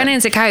 put in up with Gun it.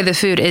 and Zakaya, the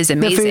food is The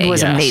amazing. food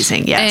was Yes.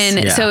 amazing, yes.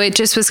 And Yeah. so it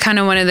just was kind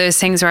of one of those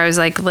things where I was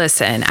like,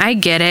 listen, I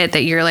get it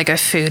that you're like a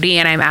foodie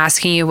and I'm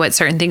asking you what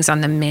certain things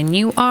on the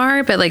menu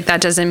are, but like that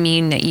doesn't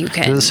mean that you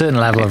can. There's a certain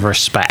level of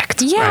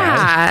respect.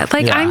 Yeah, right?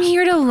 like Yeah. I'm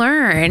here to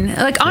learn.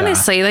 Like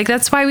honestly, like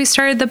that's why we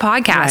started the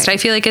podcast. Right. I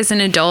feel like as an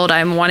adult,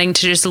 I'm wanting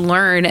to just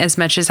learn as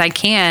much as I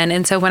can.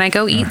 And so when I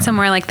go eat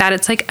somewhere like that,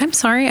 it's like, I'm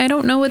sorry, I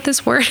don't know what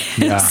this word is.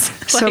 Yeah.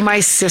 So my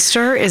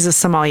sister is a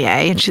sommelier,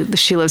 and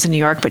she lives in New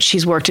York, but she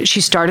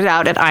started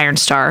out at Iron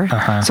Star.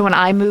 So when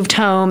I moved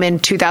home in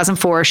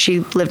 2004, she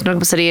lived in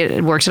Oklahoma City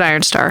and worked at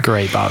Iron Star.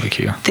 Great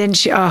barbecue. Then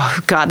oh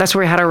God, that's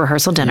where we had our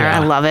rehearsal dinner. Yeah.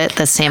 I love it.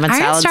 The salmon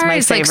Iron salad's Star my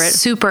is favorite. like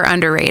super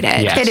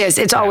underrated. Yeah. It is.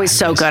 It's always it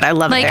so is. good. I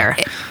love it there.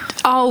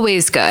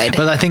 Always good.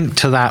 But I think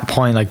to that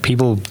point, like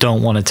people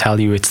don't want to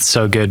tell you it's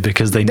so good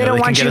because they know They don't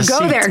can want get you a to go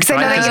seat, there because they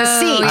know they right? get a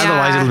seat. yeah.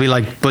 Otherwise, it'll be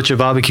like Butcher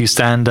Barbecue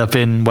stand up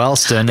in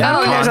Wellston. And Oh,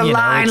 you there's can't, a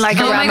line it's- like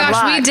Oh around my the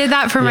gosh, block. we did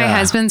that for my Yeah.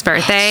 husband's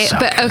birthday. So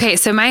but good. okay,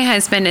 so my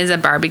husband is a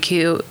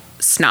barbecue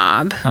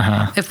snob.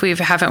 If we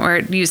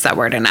haven't used that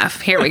word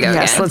enough, here we go.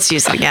 Yes, again. let's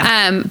use it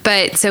again.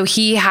 But so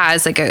he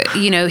has like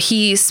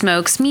he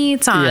smokes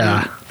meats on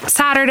Yeah.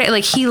 Saturday.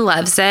 Like he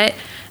loves it.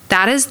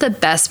 That is the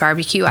best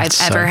barbecue I've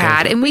so ever good.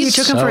 had. And we You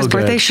took him for his So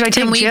birthday. good. Should I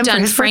take and we've Jim for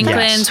done his birthday?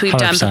 Franklin's, Yes, we've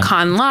done 100%.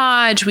 Pecan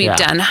Lodge, we've Yeah.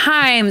 done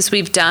Himes,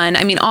 we've done,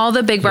 I mean, all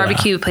the big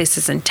barbecue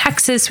places in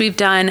Texas. We've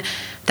done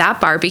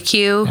that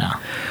barbecue. Yeah.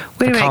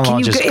 Wait a minute. Pecan Can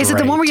Lodge you? Is it the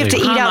great, one where you have to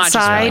too. eat Pecan Lodge is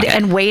outside really good.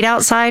 and wait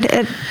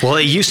outside? Well,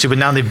 it used to, but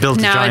now they've built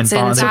a No, giant it's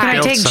barn. inside. They've Can I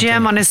built take something.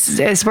 Jim on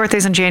his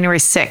birthday's on January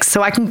 6th,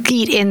 so I can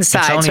eat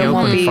inside, It's only so it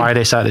won't open be.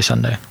 Friday, Saturday,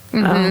 Sunday.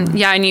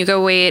 Yeah, and you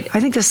go wait. I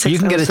think the 6th. You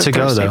can get it was to the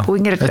go Thursday, though. but we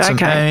can get it. It's,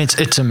 Okay. I mean,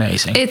 it's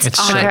amazing. It's sick.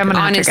 I'm gonna have to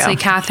honestly,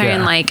 go.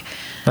 Catherine, Yeah. like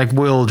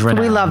world renowned.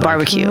 We love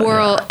barbecue.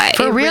 world.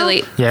 For it real?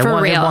 Really, Yeah, for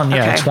one, real. One,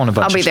 yeah, Okay. it's one a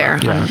bunch I'll be of there.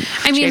 stuff, Yeah.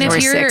 I mean, January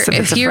if you're 6th, if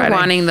it's a Friday.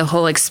 wanting the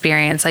whole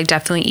experience, like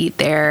definitely eat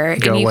there.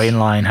 Go and wait in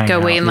line, hang Go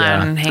out, wait in line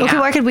yeah. and hang Okay,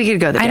 out. why could we could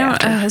go the day I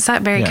don't. after? Is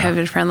that very Yeah.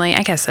 COVID friendly?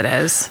 I guess it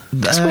is.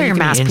 Just wear You your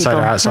can eat mask, inside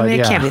people. or outside. I mean, it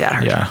yeah. can't be that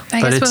hard. Yeah,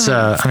 I but guess it's.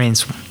 we'll- I mean,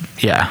 it's.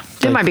 Yeah.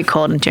 It might be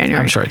cold in January.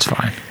 I'm sure it's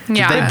fine.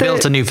 Yeah. They But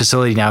built a new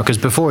facility now because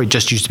before it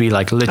just used to be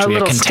like literally a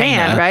little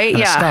container stand, right? and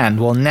Yeah. a stand.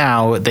 Well,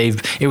 now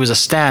it was a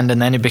stand and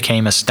then it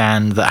became a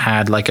stand that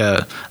had like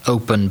a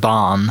open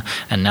barn,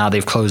 and now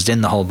they've closed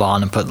in the whole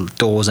barn and put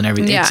doors and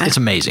everything. Yeah. It's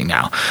amazing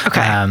now. Okay,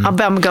 I'm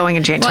going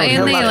in January. Well, He'll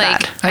and they love like.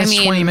 that. And I it's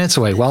mean, 20 minutes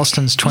away.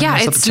 Wellston's 20 yeah,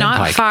 minutes up it's the not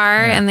Turnpike. far,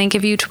 Yeah. and they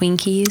give you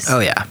Twinkies. Oh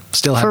yeah,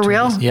 still have For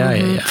real? Twinkies. Yeah,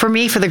 yeah, yeah. For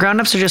me, for the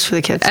grown-ups, or just for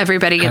the kids?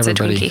 Everybody gets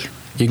Everybody. a Twinkie.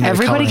 You can get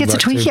Everybody Colin gets a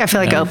Brook, Twinkie. too. I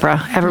feel like Yeah.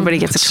 Oprah. Everybody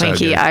gets a It's so Twinkie.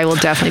 good. I will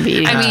definitely be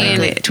eating I a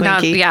mean,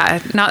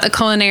 Twinkie. not the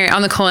culinary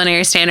on the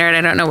culinary standard.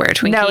 I don't know where a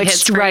Twinkie No, hits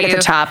it's for right at you.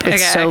 the top. It's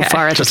Okay, so okay.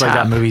 far at Just the like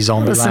top. that movie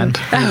Zombieland.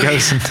 He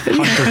goes and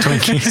hunts for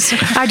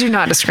Twinkies. I do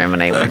not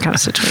discriminate when it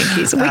comes to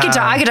Twinkies. I could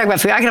talk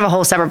about food. I could have a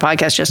whole separate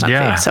podcast just on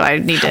food. So I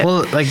need to.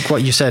 Well, like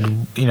what you said,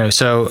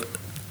 so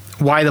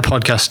why the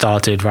podcast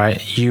started,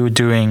 right? You were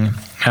doing,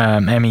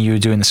 Emmy, you were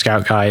doing the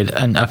Scout Guide,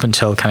 and up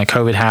until kind of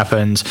COVID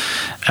happened,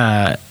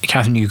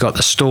 Catherine, you got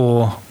the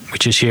store,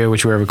 which is here,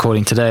 which we're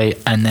recording today,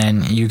 and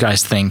then you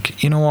guys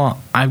think, you know what?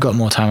 I've got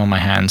more time on my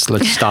hands.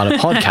 Let's start a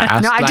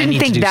podcast. No, I didn't need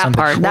to think do that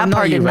something. part. That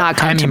part did not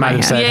come Emmy to my might have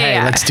head. said, Yeah, hey,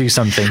 yeah. let's do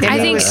something. I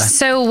think together.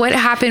 so. What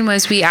happened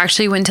was we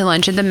actually went to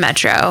lunch at the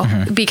Metro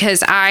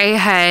because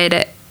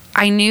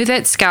I knew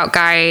that Scout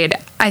Guide,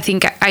 I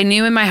think I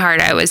knew in my heart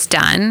I was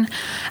done.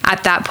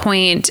 At that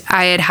point,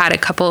 I had had a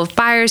couple of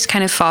buyers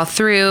kind of fall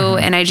through,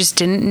 and I just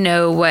didn't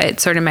know what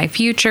sort of my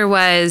future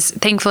was.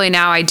 Thankfully,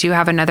 now I do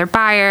have another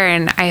buyer,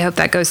 and I hope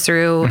that goes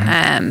through.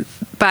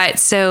 But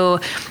so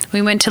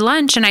we went to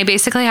lunch, and I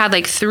basically had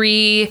like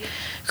 3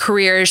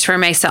 careers for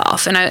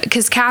myself. And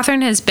because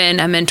Catherine has been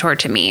a mentor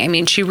to me. I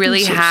mean, she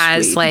really so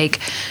has sweet. like,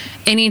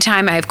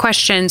 anytime I have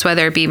questions,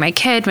 whether it be my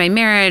kid, my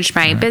marriage,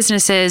 my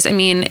businesses, I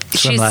mean,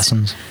 Swim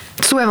lessons.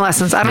 Swim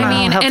lessons. I don't know. I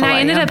mean, how and helpful I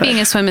ended am, up but- being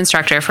a swim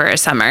instructor for a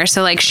summer.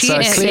 So like she So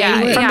is, see, yeah,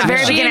 from the yeah,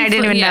 very she beginning, I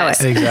didn't even know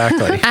yes. it.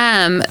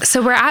 Exactly.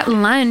 So we're at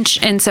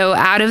lunch, and so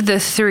out of the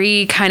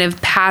 3 kind of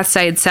paths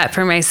I had set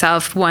for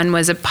myself, one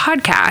was a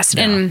podcast,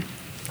 and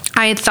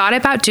I had thought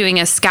about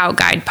doing a Scout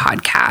Guide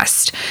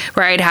podcast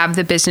where I'd have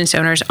the business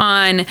owners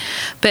on,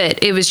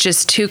 but it was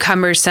just too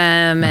cumbersome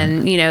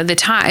and, the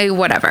time,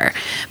 whatever.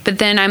 But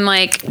then I'm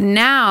like,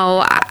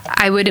 now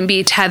I wouldn't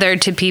be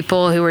tethered to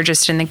people who were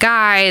just in the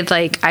guide.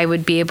 Like I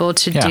would be able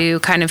to do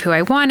kind of who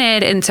I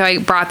wanted. And so I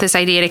brought this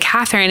idea to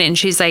Catherine, and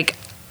she's like,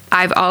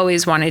 I've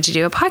always wanted to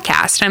do a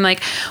podcast. And I'm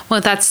like, well,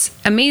 that's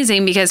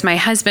amazing, because my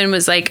husband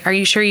was like, are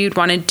you sure you'd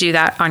want to do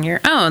that on your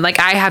own? Like,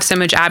 I have so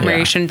much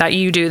admiration that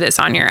you do this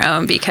on your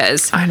own,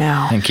 because I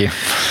know. Thank you.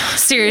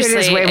 seriously, It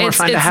is way more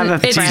fun to have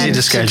a It's friend easy to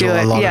to schedule do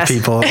a it. lot Yes. of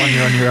people when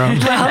you're on your own.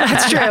 Well,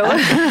 that's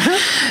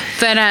true.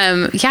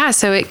 But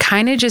so it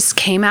kind of just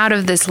came out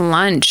of this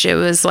lunch. It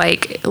was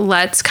like,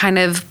 let's kind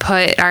of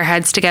put our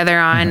heads together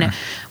on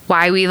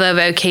why we love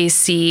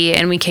OKC,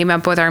 and we came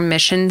up with our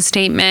mission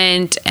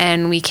statement,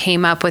 and we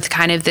came up with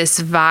kind of this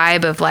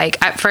vibe of like,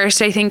 at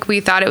first I think we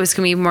thought it was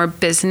going to be more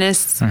business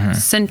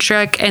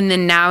centric, and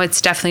then now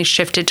it's definitely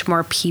shifted to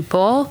more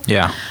people.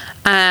 Yeah.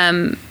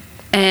 And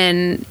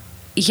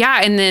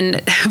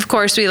then of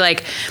course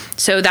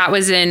so that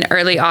was in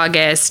early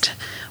August.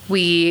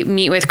 We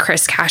meet with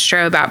Chris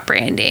Castro about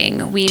branding.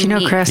 Do you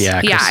know Chris? Yeah,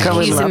 Chris yeah, is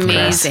awesome. he's We love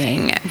Chris.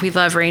 amazing. We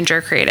love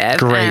Ranger Creative.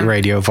 Great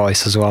radio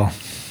voice as well.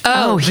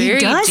 Oh, he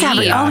very does have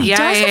deep. he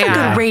does have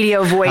a good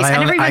radio voice. I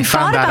never even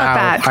thought about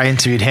that. I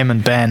interviewed him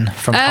and Ben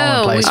from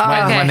Commonplace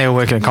okay. when they were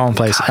working at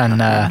Commonplace, and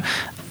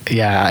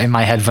in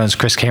my headphones,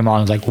 Chris came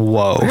on and was like,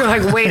 "Whoa." You're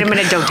like, wait a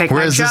minute, don't take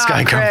Where's my this job,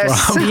 guy come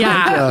Chris. from?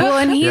 Yeah. Well,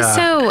 and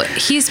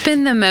he's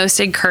been the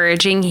most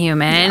encouraging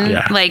human.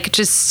 Yeah. Like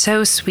just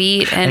so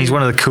sweet, And he's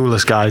one of the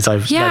coolest guys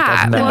I've Yeah,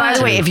 I've met. well, By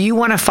the way, if you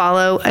want to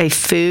follow a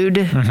food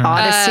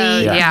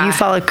odyssey, yeah. you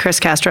follow Chris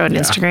Castro on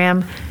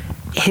Instagram.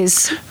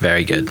 His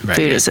very good. Very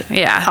food good. is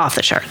Yeah. off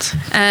the charts.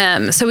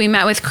 So we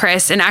met with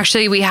Chris, and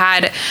actually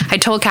I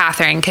told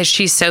Catherine, because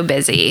she's so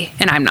busy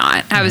and I'm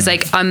not. I was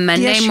like, on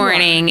Monday Yes, you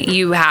morning,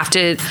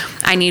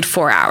 I need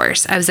 4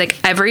 hours. I was like,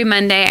 every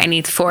Monday I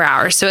need 4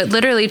 hours. So it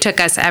literally took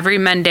us every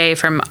Monday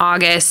from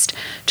August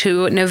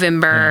to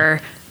November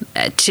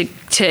to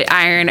to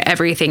iron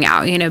everything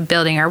out,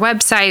 building our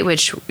website,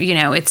 which,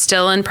 it's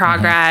still in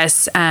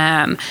progress.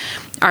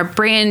 Our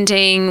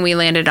branding, we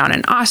landed on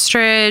an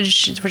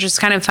ostrich, which is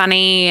kind of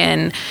funny.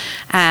 And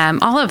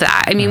all of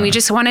that. I mean, we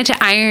just wanted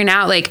to iron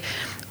out like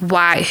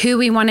who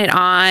we wanted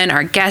on,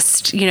 our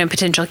guest,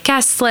 potential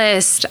guest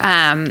list,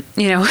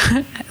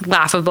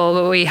 laughable,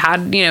 but we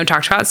had,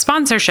 talked about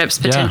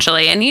sponsorships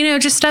potentially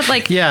and, just stuff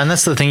like. Yeah. And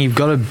that's the thing. You've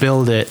got to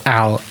build it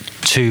out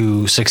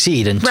to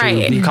succeed, and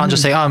you can't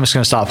just say, I'm just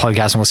going to start a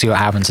podcast and we'll see what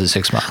happens in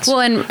 6 months. Well,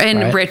 and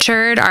right?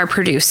 Richard, our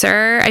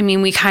producer, I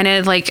mean, we kind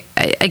of like,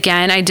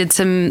 again, I did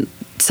some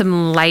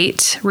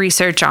light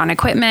research on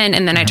equipment.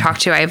 And then I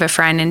have a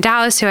friend in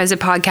Dallas who has a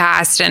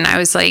podcast, and I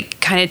was like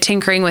kind of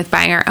tinkering with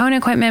buying our own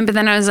equipment. But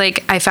then I was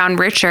like, I found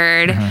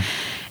Richard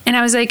and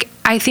I was like,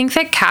 I think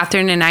that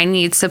Catherine and I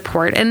need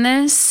support in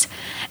this.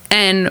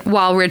 And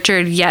while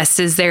Richard, yes,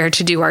 is there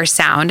to do our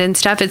sound and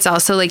stuff, it's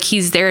also like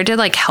he's there to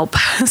like help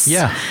us.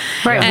 Yeah.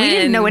 Right. We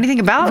didn't know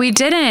anything about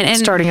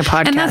starting a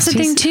podcast. And that's the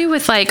thing too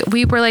with like,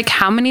 we were like,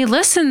 how many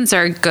listens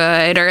are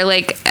good? Or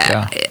like,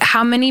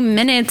 how many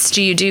minutes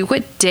do you do?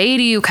 What day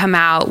do you come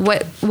out?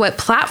 What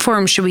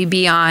platform should we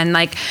be on?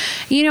 Like,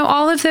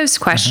 all of those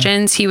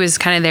questions, he was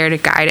kind of there to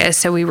guide us.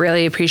 So we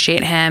really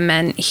appreciate him.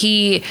 And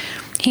he's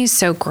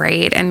so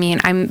great. I mean,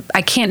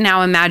 I can't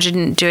now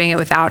imagine doing it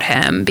without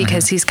him,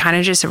 because he's kind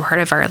of just a part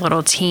of our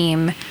little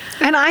team.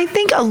 And I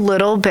think a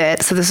little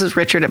bit, so this is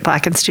Richard at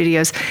Blacken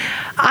Studios.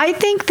 I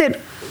think that,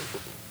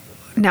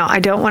 now I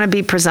don't want to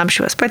be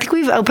presumptuous, but I think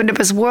we've opened up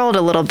his world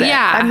a little bit.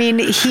 Yeah. I mean,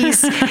 he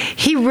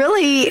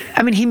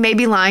may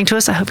be lying to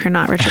us. I hope you're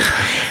not, Richard.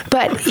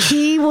 But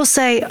he will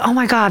say, oh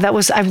my God,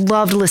 I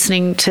loved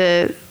listening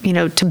to,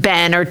 to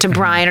Ben or to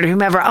Brian or to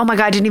whomever. Oh my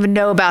God, I didn't even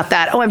know about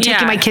that. Oh, I'm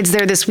taking my kids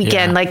there this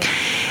weekend. Yeah. Like,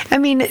 I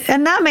mean,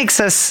 and that makes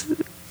us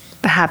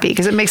happy,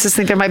 because it makes us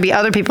think there might be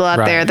other people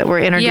out there that we're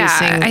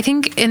introducing. Yeah, I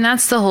think, and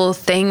that's the whole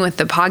thing with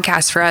the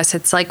podcast for us.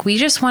 It's like, we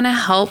just want to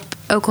help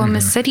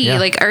Oklahoma City,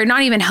 or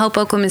not even help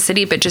Oklahoma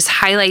City, but just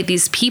highlight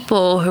these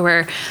people who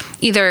are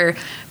either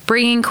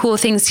bringing cool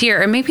things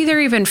here, or maybe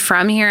they're even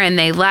from here and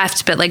they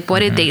left, but like,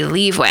 what did they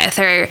leave with?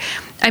 Or,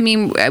 I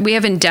mean, we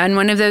haven't done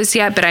one of those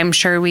yet, but I'm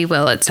sure we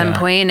will at some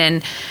point.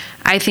 And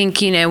I think,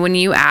 when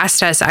you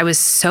asked us, I was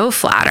so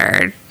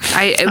flattered.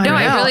 I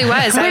really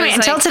was. Wait,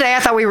 until today,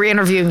 I thought we were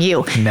interviewing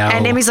you. No.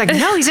 And Amy's like,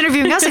 no, he's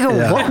interviewing us. I go,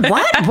 what?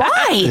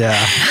 Why? Yeah.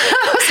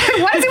 I was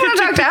like, why does he want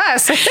to talk to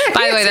us?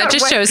 By the way, that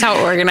just shows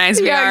how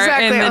organized we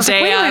are in the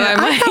day of. I'm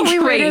like,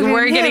 wait,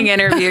 we're getting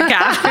interviewed,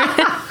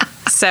 Catherine.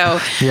 So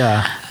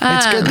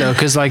it's good though,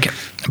 because like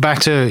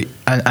back to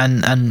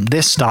and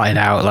this started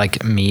out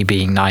like me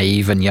being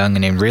naive and young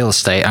and in real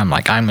estate. I'm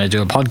like, I'm going to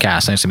do a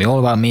podcast and it's going to be all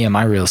about me and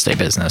my real estate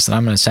business, and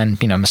I'm going to I'm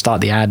going to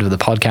start the ad of the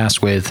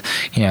podcast with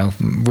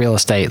real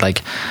estate.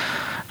 Like,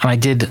 and I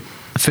did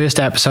the first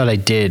episode I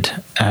did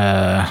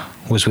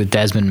was with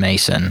Desmond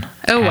Mason.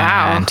 Oh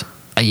wow. And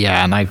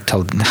and I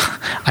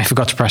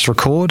forgot to press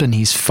record, and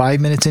he's 5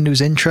 minutes into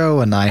his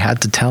intro, and I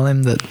had to tell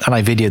him that, and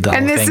I videoed the whole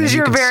thing. And this is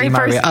your very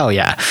first.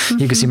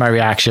 You can see my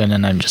reaction,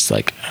 and I'm just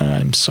like,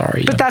 I'm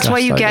sorry. But that's why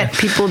you get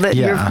people that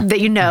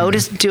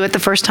to do it the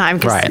first time,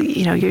 because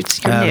you're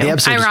new.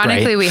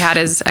 Ironically, we had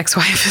his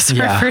ex-wife as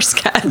our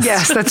first guest.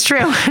 Yes, that's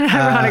true.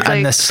 Ironically,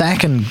 and the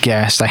second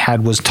guest I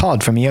had was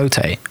Todd from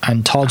Yote,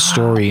 and Todd's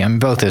story,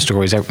 and both their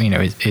stories,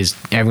 is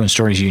everyone's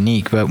story is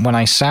unique. But when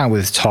I sat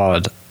with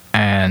Todd,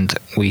 and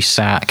we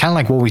sat kind of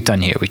like what we've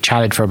done here. We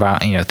chatted for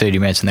about 30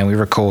 minutes, and then we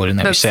record, and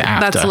then we sit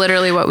after. That's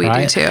literally what we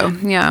do too.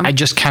 Yeah. I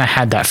just kind of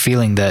had that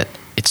feeling that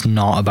it's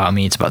not about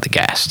me; it's about the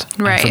guest.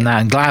 Right. And from that,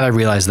 I'm glad I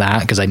realized that,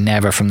 because I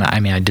never from that.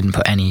 I mean, I didn't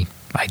put any.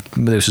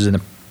 This was in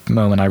the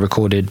moment I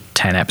recorded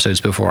 10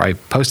 episodes before I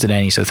posted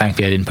any, so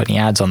thankfully I didn't put any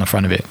ads on the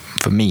front of it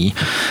for me,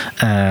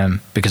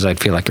 because I'd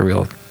feel like a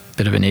real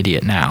bit of an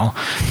idiot now.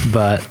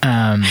 But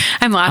I'm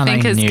laughing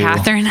because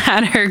Catherine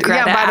had her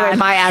Greta by the way,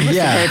 my ad was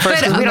the very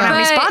first, because we don't have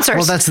any sponsors.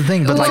 Well, that's the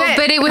thing. But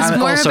but it was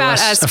more about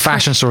us. A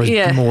fashion store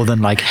is more than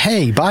like,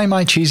 hey, buy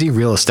my cheesy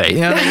real estate.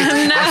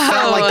 I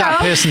felt like that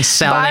person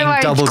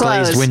selling double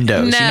glazed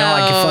windows. No.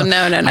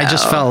 I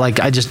just felt like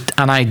at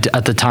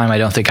the time I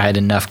don't think I had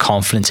enough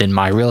confidence in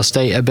my real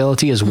estate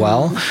ability as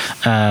well.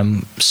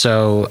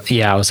 So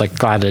I was like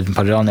glad I didn't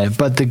put it on there.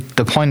 But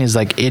the point is,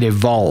 like, it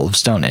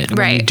evolves, don't it?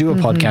 When you do a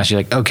podcast, you're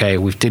like, okay,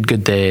 we did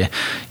good there.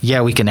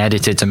 Yeah, we can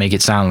edit it to make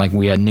it sound like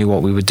we knew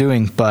what we were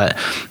doing, but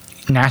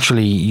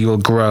naturally you'll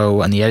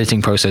grow, and the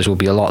editing process will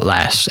be a lot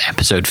less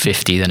episode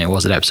 50 than it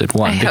was at episode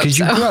 1, because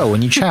you grow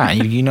and you chat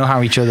and you know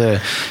how each other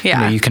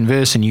you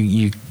converse, and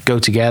you go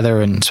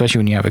together, and especially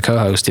when you have a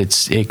co-host,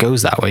 it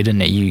goes that way,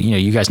 doesn't it?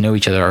 You guys know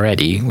each other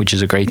already, which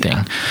is a great thing,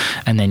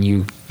 and then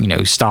you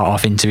start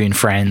off interviewing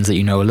friends that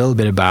you know a little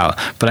bit about.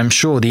 But I'm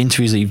sure the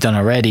interviews that you've done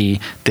already,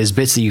 there's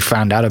bits that you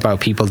found out about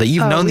people that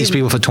you've known these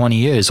people for 20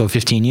 years or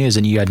 15 years,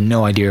 and you had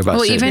no idea about.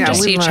 Well, even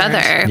just each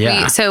other.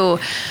 Yeah.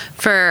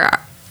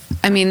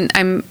 I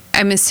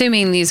I'm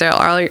assuming these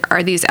our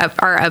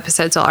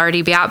episodes will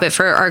already be out, but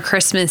for our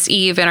Christmas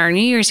Eve and our New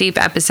Year's Eve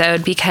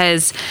episode,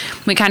 because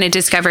we kind of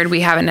discovered we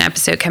have an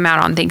episode come out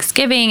on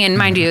Thanksgiving, and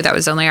mind you, that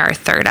was only our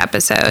third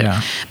episode,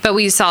 but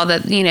we saw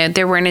that,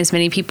 there weren't as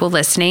many people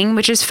listening,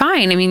 which is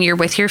fine. I mean, you're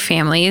with your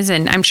families,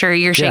 and I'm sure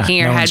you're shaking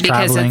your head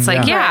because it's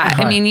like,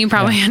 I mean, you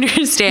probably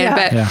understand,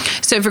 but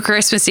so for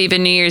Christmas Eve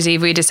and New Year's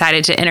Eve, we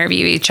decided to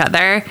interview each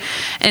other,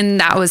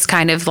 and that was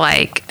kind of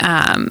like,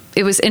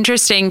 it was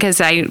interesting because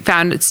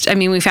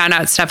we found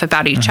out stuff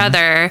about each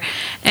other,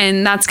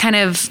 and that's kind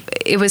of,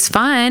 it was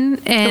fun.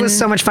 And it was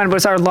so much fun. It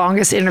was our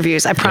longest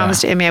interviews. I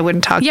promised Emmy I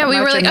wouldn't talk. Yeah, we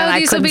were like,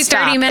 these will be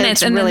 30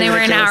 minutes, and then they were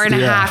an hour and a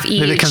half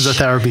each. It becomes a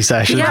therapy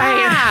session.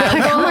 Yeah.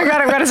 Like, oh my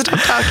God, I've got to stop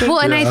talking. Well,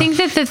 and I think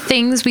that the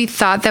things we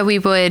thought that we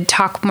would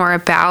talk more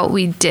about,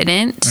 we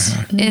didn't.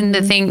 And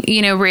the thing,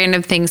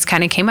 random things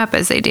kind of came up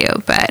as they do.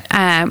 But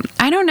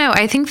I don't know.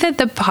 I think that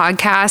the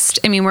podcast,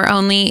 we're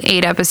only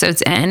 8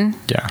 episodes in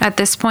at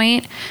this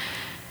point.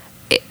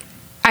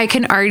 I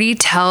can already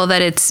tell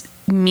that it's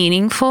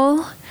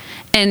meaningful.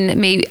 And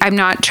maybe I'm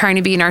not trying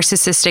to be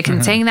narcissistic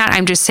in saying that.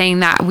 I'm just saying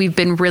that we've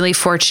been really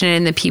fortunate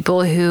in the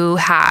people who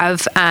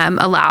have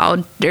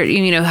allowed or,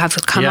 have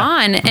come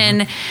on.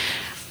 And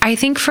I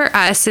think for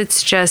us,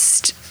 it's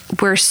just,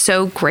 we're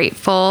so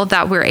grateful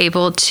that we're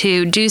able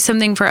to do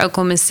something for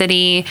Oklahoma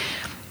City.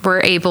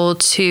 We're able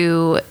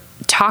to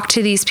talk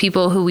to these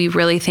people who we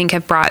really think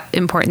have brought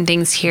important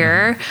things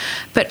here.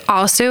 But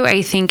also,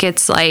 I think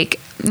it's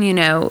like,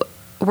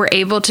 we're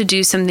able to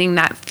do something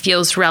that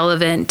feels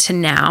relevant to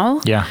now.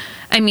 Yeah.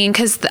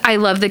 Because I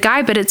love the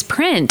guy, but it's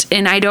print.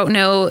 And I don't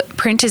know,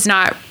 print is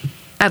not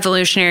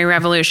evolutionary,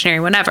 revolutionary,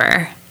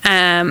 whatever.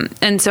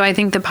 And so I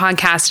think the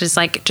podcast is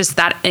like just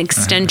that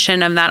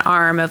extension of that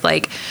arm of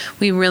like,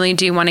 we really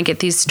do want to get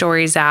these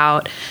stories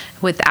out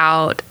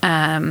without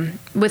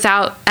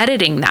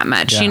editing that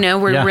much.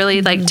 We're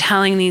really like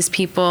telling these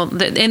people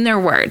that in their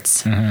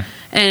words.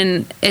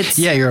 And it's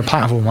you're a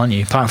platform, aren't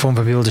you? Platform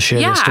for people to share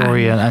their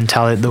story and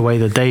tell it the way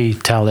that they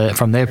tell it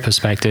from their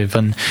perspective.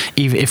 And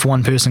even if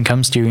one person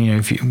comes to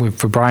you,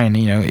 for Brian,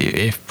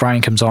 if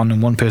Brian comes on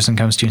and one person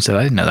comes to you and says,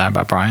 I didn't know that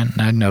about Brian,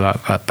 I didn't know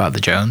that about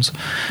the Jones.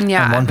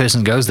 And one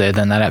person goes there,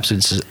 then that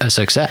episode's a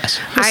success.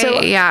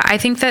 I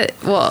think that,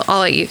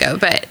 I'll let you go,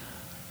 but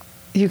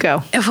you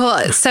go.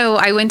 Well, so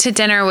I went to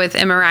dinner with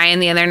Emma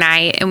Ryan the other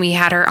night, and we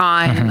had her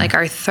on like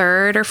our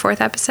 3rd or 4th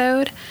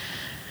episode.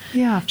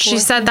 Yeah. She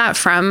said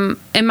that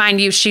and mind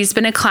you, she's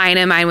been a client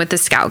of mine with the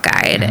Scout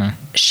Guide.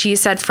 She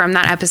said from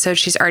that episode,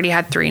 she's already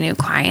had 3 new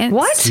clients.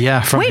 What?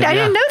 Yeah. Wait, I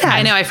didn't know that.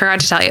 I know, I forgot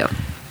to tell you.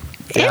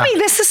 Emmy,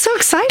 this is so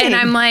exciting. And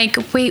I'm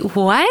like, wait,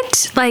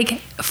 what? Like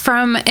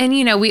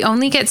and we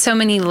only get so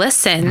many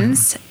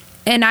listens,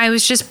 and I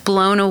was just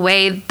blown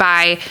away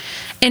by,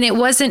 and it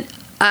wasn't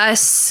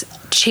us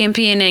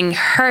championing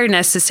her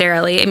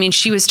necessarily.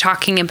 She was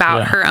talking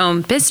about her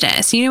own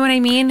business. You know what I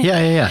mean?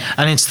 Yeah.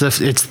 And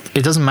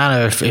it doesn't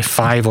matter if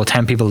 5 or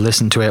 10 people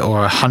listen to it,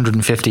 or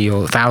 150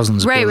 or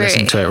thousands of people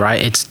listen to it,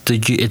 right? It's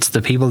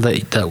the people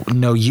that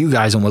know you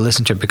guys and will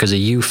listen to it because of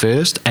you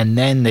first, and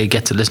then they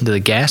get to listen to the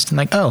guest and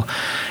like, oh,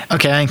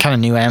 okay, I kind of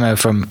knew Emma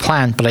from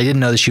Plant, but I didn't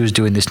know that she was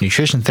doing this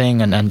nutrition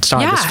thing and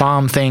started this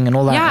farm thing and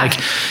all that. Yeah. Like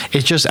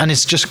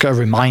it's just a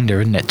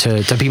reminder, isn't it,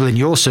 to people in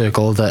your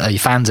circle that are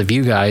fans of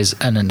you guys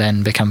and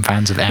then become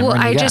fans of Emma. Well,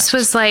 I just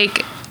was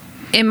like,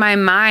 in my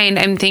mind,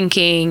 I'm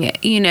thinking,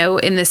 in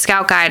the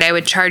Scout Guide, I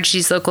would charge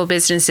these local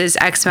businesses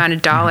X amount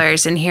of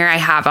dollars, and here I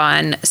have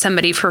on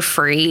somebody for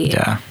free.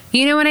 Yeah.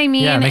 You know what I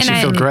mean? Yeah, it makes you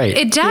feel great.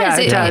 It does.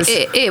 Yeah, it does.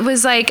 It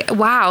was like,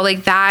 wow,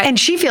 like that. And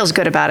she feels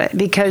good about it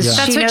because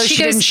she knows she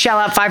didn't shell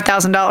out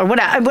 $5,000,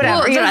 whatever,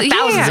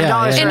 thousands of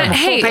dollars for a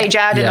full page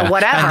ad and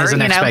whatever. And there's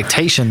an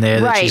expectation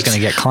there that she's going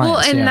to get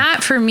clients. Well, and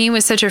that for me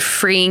was such a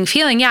freeing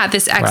feeling. Yeah,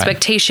 this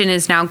expectation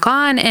is now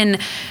gone. And,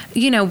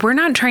 we're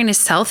not trying to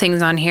sell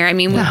things on here.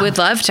 We would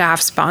love to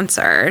have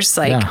sponsors.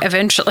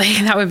 Eventually,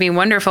 that would be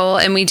wonderful.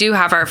 And we do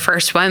have our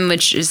first one,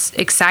 which is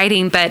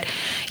exciting. But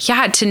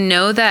to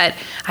know that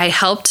I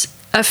helped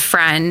a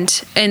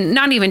friend, and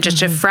not even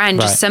just a friend,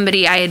 just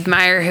somebody I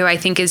admire who I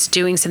think is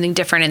doing something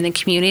different in the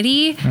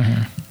community.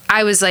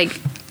 I was like,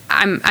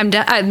 I'm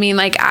done.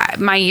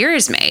 My year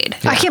is made.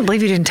 I can't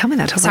believe you didn't tell me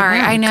that. Sorry,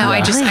 I know.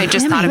 I just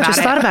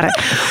thought about it.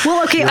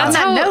 Well, okay. On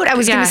that note, I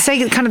was going to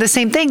say kind of the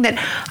same thing, that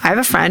I have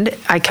a friend.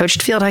 I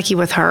coached field hockey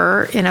with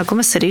her in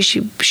Oklahoma City.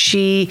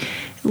 She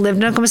lived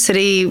in Oklahoma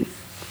City.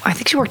 I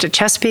think she worked at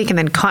Chesapeake and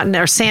then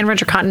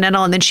Sandridge or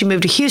Continental, and then she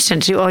moved to Houston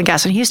to do oil and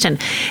gas in Houston.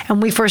 And when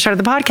we first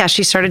started the podcast,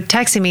 she started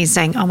texting me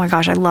saying, "Oh my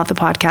gosh, I love the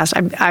podcast.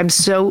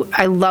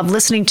 I love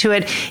listening to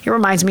it. It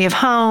reminds me of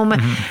home.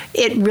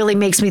 It really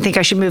makes me think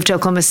I should move to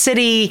Oklahoma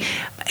City."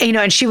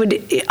 And she would,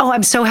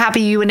 "I'm so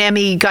happy you and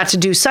Emmy got to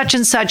do such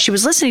and such." She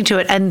was listening to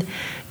it, and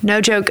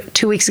no joke,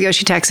 2 weeks ago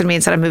she texted me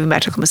and said, "I'm moving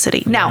back to Oklahoma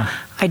City." Now,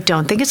 I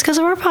don't think it's because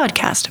of our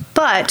podcast,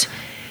 but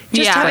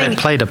it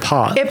played a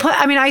part.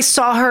 I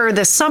saw her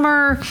this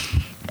summer.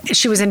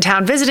 She was in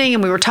town visiting,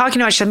 and we were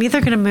talking about it. She said, I'm either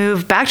going to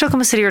move back to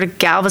Oklahoma City or to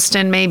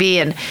Galveston, maybe.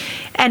 And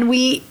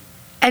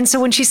so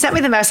when she sent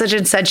me the message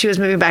and said she was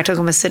moving back to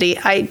Oklahoma City,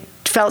 I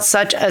felt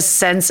such a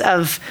sense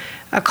of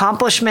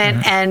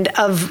accomplishment and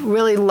of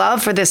really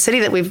love for this city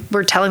that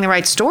we're telling the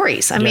right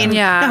stories. I mean,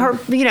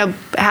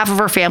 half of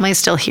her family is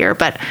still here,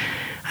 but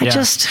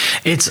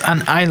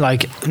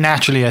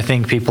naturally, I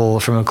think people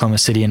from Oklahoma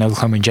City and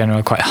Oklahoma in general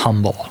are quite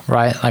humble,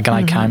 right? Like,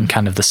 and I'm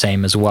kind of the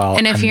same as well.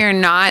 And if you're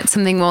not,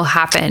 something will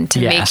happen to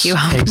make you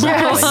humble.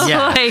 Exactly.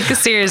 Yeah. Like,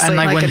 seriously. And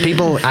like when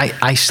people,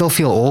 I still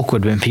feel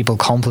awkward when people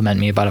compliment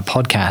me about a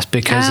podcast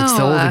because it's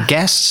all the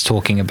guests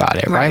talking about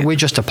it, right? We're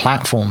just a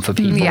platform for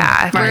people.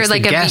 Yeah. Right? We're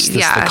like the guest,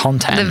 the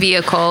content. The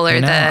vehicle or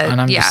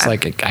And I'm just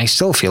like, I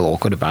still feel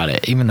awkward about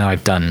it, even though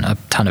I've done a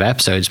ton of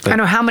episodes. But I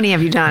know. How many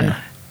have you done? Yeah.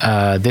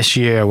 This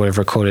year I would have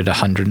recorded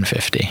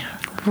 150.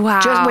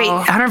 Wow. Just wait,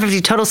 150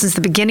 total since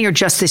the beginning, or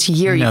just this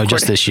year? No,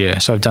 just this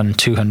year. So I've done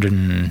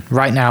 200.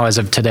 Right now, as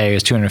of today,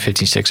 is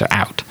 256 are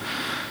out.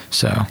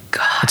 So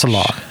it's a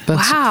lot. But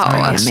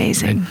wow,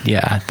 amazing.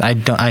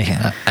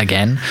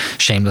 Again,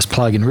 shameless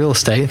plug in real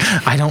estate.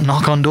 I don't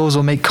knock on doors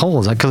or make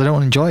calls because I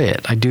don't enjoy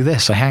it. I do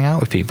this. I hang out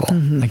with people.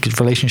 Like, it's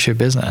relationship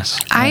business.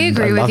 I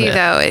agree with you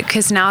though,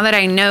 because now that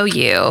I know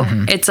you,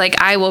 it's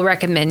like I will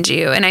recommend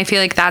you, and I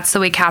feel like that's the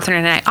way Catherine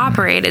and I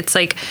operate. It's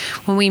like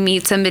when we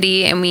meet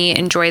somebody and we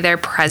enjoy their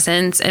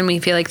presence and we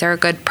feel like they're a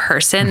good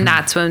person,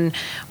 that's when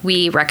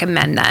we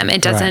recommend them.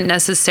 It doesn't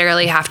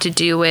necessarily have to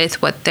do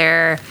with what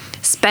they're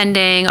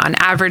spending on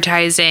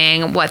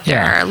advertising, what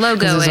their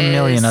logo is. There's a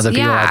million other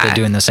people out there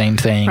doing the same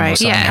thing, or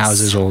selling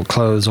houses or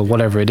clothes or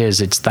whatever it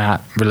is. It's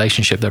that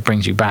relationship that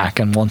brings you back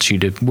and wants you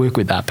to work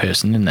with that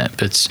person, isn't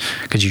it? It's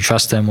because you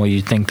trust them or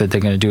you think that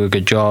they're going to do a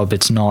good job.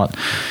 It's not,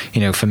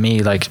 for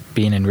me, like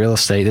being in real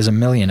estate, there's a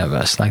million of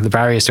us. Like, the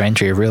barriers to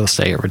entry of real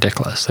estate are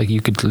ridiculous. Like, you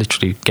could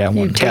literally get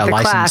a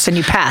license class and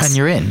you pass. And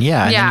you're in.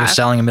 Yeah. And then you're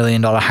selling $1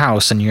 million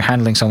house and you're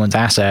handling someone's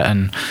asset,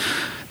 and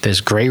there's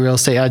great real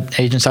estate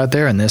agents out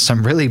there and there's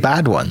some really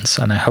bad ones.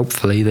 And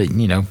hopefully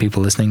that,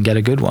 people listening get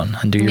a good one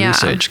and do your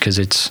research, because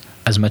it's,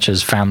 as much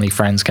as family,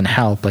 friends can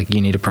help, like,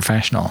 you need a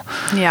professional.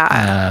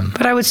 Yeah.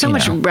 But I would so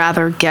much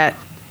rather get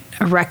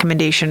a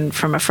recommendation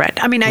from a friend.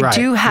 I mean, I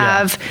do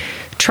have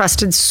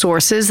trusted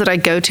sources that I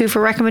go to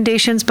for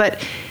recommendations,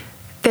 but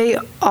they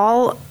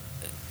all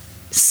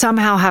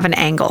somehow have an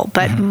angle.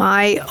 But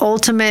my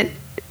ultimate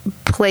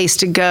place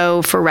to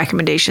go for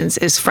recommendations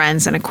is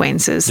friends and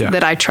acquaintances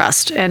that I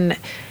trust. And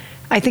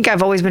I think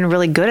I've always been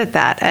really good at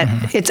that.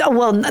 It's,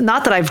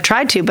 not that I've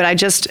tried to, but I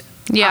just,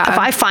 if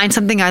I find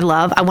something I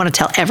love, I want to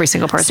tell every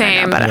single person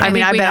I know about it. I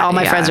mean, I bet all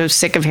my friends are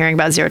sick of hearing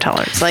about zero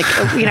tolerance. Like,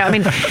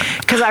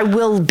 because I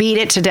will beat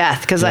it to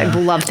death because I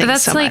love things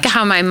That's so like much.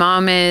 how my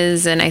mom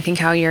is, and I think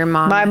how your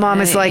mom My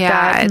mom is like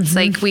that. It's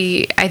like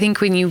I think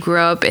when you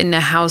grow up in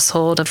a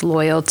household of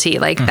loyalty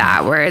like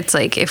that, where it's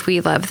like, if we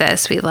love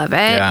this, we love it.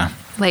 Yeah.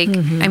 Like,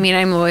 I mean,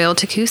 I'm loyal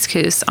to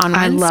Couscous on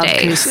Wednesdays. I love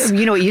Couscous.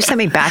 You know what? You sent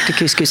me back to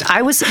Couscous.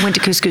 I went to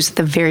Couscous at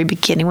the very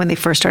beginning when they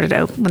first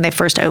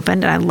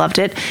opened, and I loved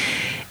it.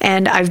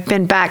 And I've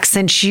been back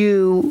since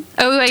you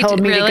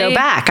told me to go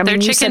back. I mean,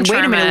 you said,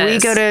 wait a minute, we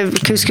go to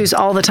Couscous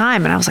all the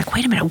time. And I was like,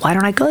 wait a minute, why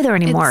don't I go there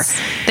anymore?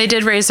 They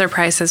did raise their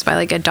prices by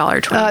like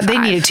 $1.25. They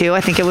needed to.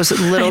 I think it was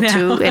a little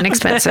too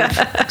inexpensive.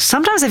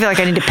 Sometimes I feel like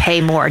I need to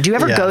pay more. Do you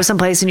ever go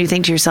someplace and you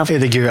think to yourself, I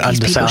think you're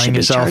underselling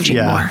yourself?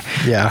 More.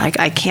 Yeah. Like,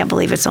 I can't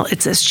believe it's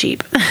this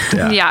cheap.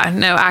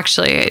 No,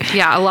 actually,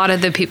 a lot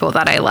of the people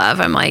that I love,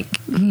 I'm like,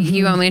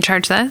 you only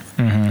charge this?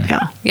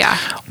 Yeah.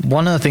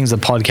 One of the things the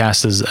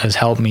podcast has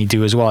helped me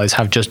do as well is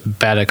have just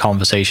better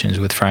conversations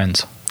with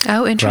friends.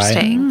 Oh,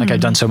 interesting. Right? Like,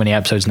 I've done so many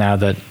episodes now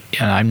that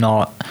I'm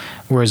not,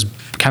 whereas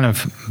kind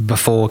of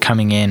before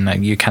coming in,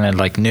 you kind of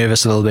like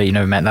nervous a little bit, you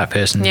never met that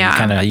person.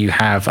 You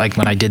have, like,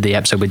 when I did the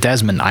episode with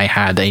Desmond, I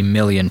had 1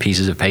 million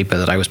pieces of paper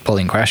that I was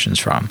pulling questions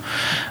from.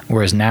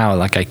 Whereas now,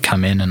 like, I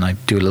come in and I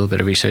do a little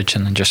bit of research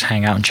and then just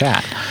hang out and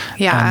chat.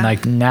 Yeah. And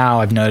like, now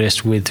I've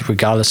noticed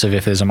regardless of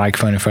if there's a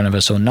microphone in front of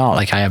us or not,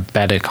 like, I have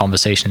better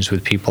conversations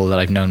with people that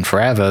I've known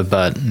forever,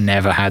 but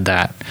never had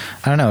that.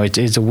 I don't know.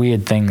 It's a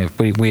weird thing,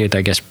 weird,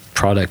 I guess,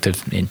 product of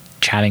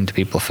chatting to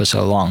people for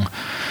so long.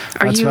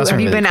 Have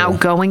you been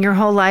outgoing your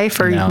whole life,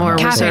 or more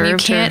Catherine,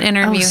 reserved? you can't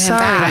interview him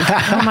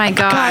back. Oh my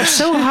God. God,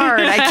 so hard.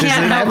 I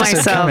can't help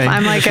myself.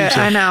 I'm like,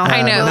 I know.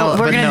 No,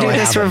 we're going to do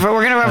this. We're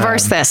going to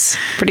reverse this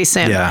pretty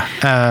soon. Yeah.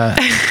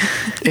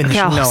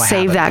 I'll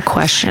save that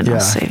question. I'll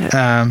save it.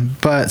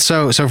 But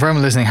so for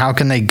everyone listening, how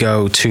can they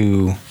go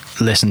to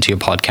listen to your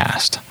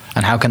podcast?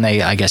 And how can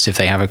they, I guess, if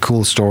they have a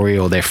cool story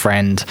or their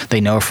friend,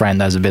 they know a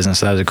friend that has a business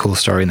that has a cool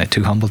story and they're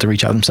too humble to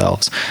reach out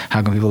themselves,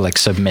 how can people like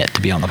submit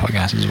to be on the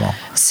podcast as well?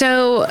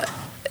 So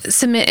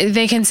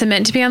they can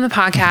submit to be on the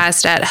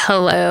podcast at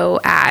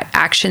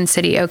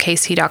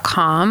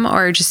hello@actioncityokc.com,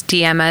 or just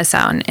DM us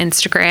on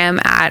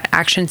Instagram at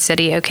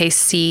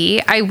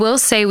actioncityokc. I will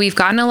say we've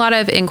gotten a lot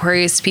of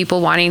inquiries, people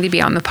wanting to be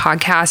on the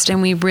podcast,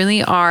 and we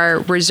really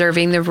are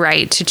reserving the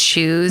right to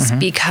choose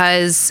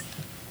because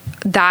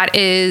that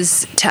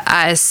is, to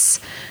us,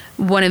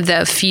 one of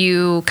the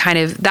few kind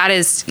of, that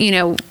is,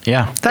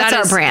 that's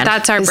our brand.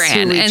 That's our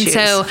brand. And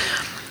so,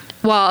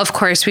 while of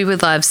course we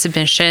would love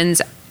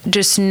submissions,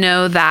 just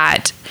know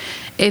that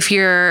if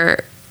you're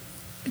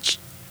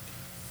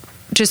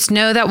just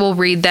know that we'll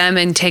read them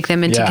and take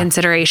them into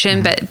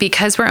consideration. But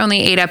because we're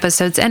only 8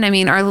 episodes in, I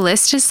mean, our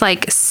list is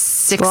like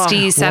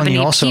 60, 70 and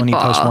you also people.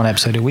 only post 1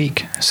 episode a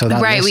week. So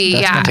that's going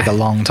to take a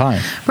long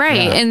time.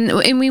 Right.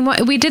 Yeah.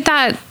 And we did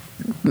that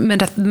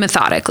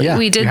methodically. Yeah,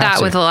 we did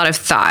that with a lot of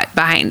thought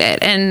behind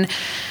it. And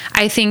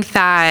I think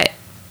that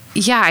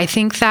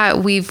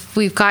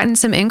we've gotten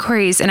some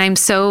inquiries, and I'm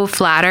so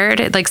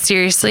flattered. Like,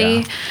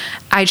 seriously,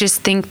 I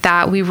just think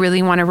that we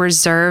really want to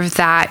reserve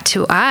that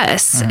to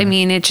us. I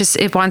mean,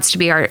 it wants to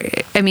be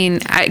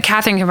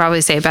Catherine can probably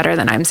say it better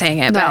than I'm saying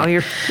it. No,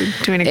 you're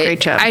doing a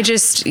great job. I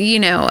just,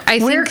 I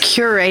we're think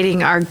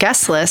curating our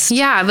guest list.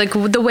 Yeah, like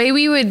the way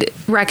we would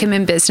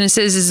recommend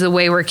businesses is the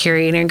way we're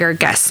curating our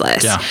guest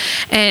list. Yeah.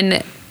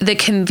 And the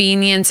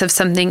convenience of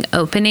something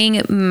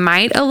opening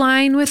might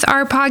align with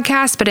our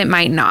podcast, but it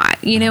might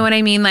not. You know what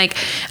I mean? Like,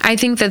 I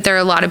think that there are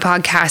a lot of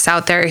podcasts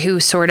out there who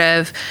sort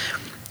of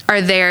are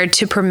there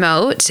to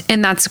promote,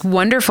 and that's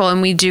wonderful.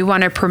 And we do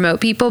want to promote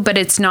people, but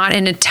it's not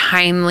in a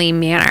timely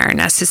manner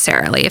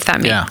necessarily. If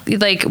that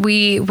makes like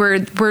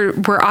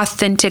we're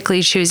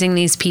authentically choosing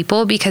these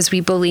people because we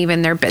believe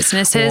in their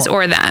businesses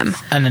or them.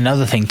 And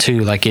another thing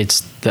too, like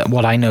it's that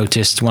what I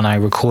noticed when I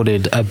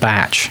recorded a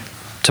batch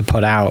to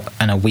put out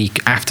in a week,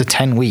 after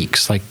 10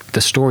 weeks, like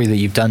the story that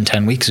you've done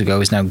 10 weeks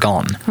ago is now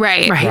gone.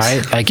 Right.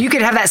 Like you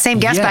could have that same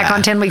guest back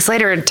on 10 weeks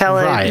later and tell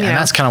it. Right. And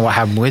that's kind of what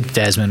happened with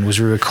Desmond. Was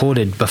we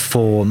recorded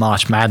before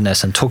March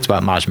Madness and talked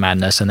about March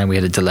Madness, and then we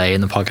had a delay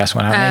and the podcast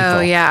went out in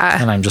April. Yeah.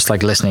 And I'm just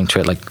like listening to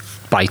it, like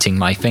biting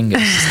my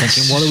fingers,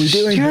 thinking, what are we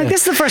doing? You're like,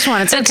 this is the first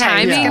one. It's the okay.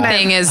 timing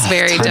thing is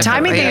very different. The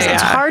timing thing is,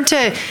 it's hard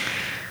to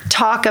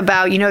talk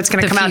about, it's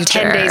going to come out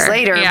 10 days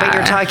later, but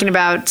you're talking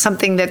about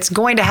something that's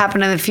going to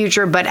happen in the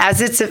future, but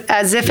as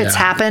if it's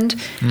happened,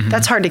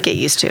 that's hard to get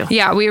used to.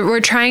 Yeah,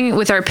 we're trying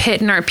with our pit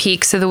and our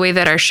peak. So the way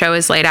that our show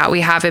is laid out, we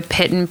have a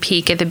pit and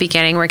peak at the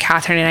beginning where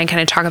Catherine and I kind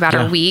of talk about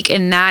our week,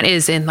 and that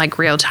is in like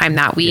real time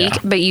that week.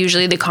 But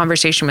usually the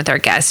conversation with our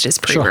guest is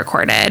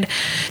pre-recorded,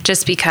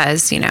 just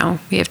because,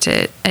 we have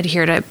to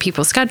adhere to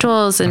people's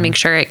schedules and make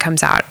sure it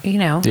comes out,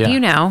 Yeah,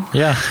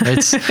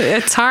 it's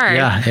it's hard.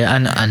 Yeah.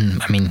 And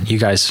I mean, you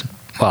guys,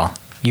 well,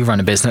 you run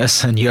a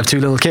business and you have 2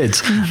 little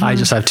kids. I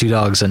just have 2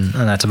 dogs, and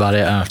that's about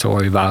it. I don't have to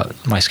worry about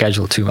my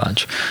schedule too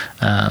much.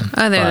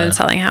 Other than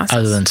selling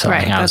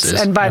houses.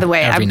 And by the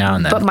way, every now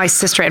and then. But my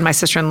sister and my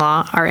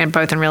sister-in-law are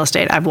both in real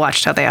estate. I've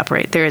watched how they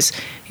operate.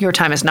 Your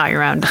time is not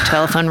your own. The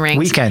telephone rings.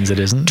 Weekends it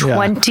isn't.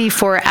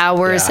 24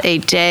 hours a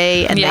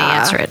day, and they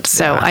answer it.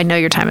 So I know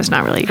your time is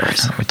not really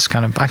yours. It's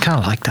I kind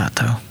of like that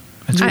though.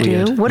 It's I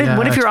weird. do. What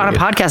if you're on a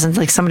podcast and it's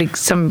like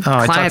some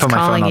client's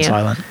calling you?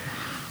 Silent.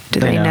 Do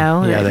they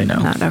know? Yeah, they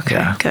know.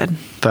 Okay, good.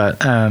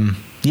 But I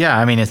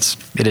mean, it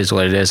is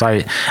what it is.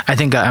 I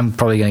think I'm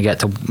probably going to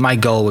get to, my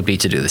goal would be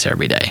to do this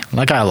every day.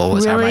 Like I'll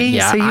always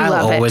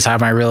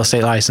have my real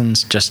estate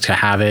license just to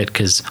have it,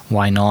 because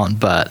why not?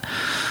 But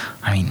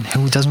I mean,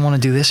 who doesn't want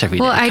to do this every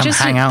day?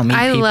 Hang out, meet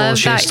people,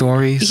 share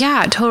stories.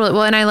 Yeah, totally.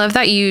 Well, and I love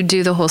that you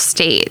do the whole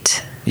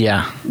state.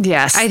 Yeah.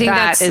 Yes. I think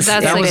that was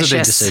a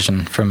big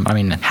decision from,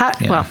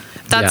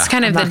 that's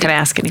kind of I'm not going to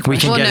ask any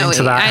questions. We can get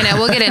into that. I know,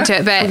 we'll get into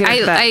it. But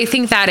I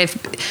think that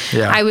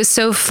I was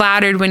so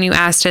flattered when you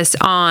asked us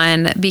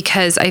on,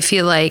 because I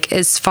feel like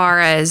as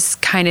far as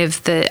kind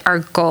of our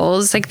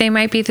goals, like they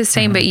might be the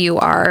same, but you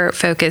are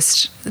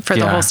focused for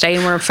the whole state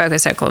and we're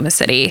focused at Oklahoma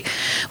City,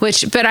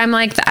 but I'm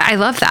like, I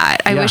love that.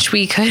 I wish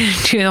we could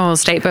do the whole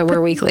state, but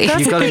we're weekly.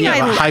 You've got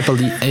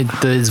to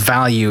there's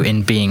value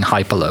in being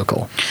hyper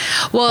local.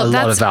 Well,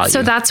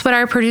 that's what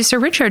our producer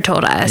Richard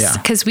told us,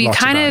 because we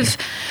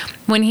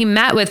when he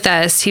met with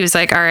us, he was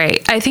like, all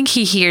right, I think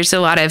he hears a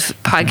lot of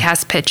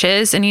podcast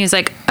pitches, and he was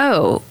like,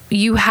 oh,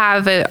 you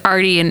have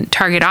already a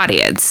target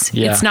audience.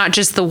 Yeah. It's not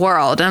just the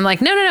world. And I'm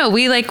like, no.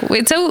 We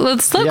it's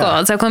local. Yeah.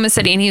 It's Oklahoma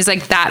City. And he's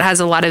like, that has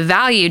a lot of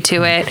value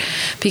to it,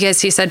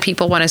 because he said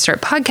people want to start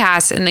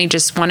podcasts and they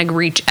just want to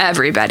reach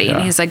everybody. Yeah.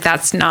 And he's like,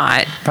 that's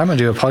not. I'm going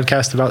to do a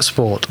podcast about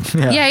sport.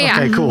 Yeah.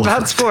 Okay, cool.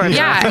 About sport.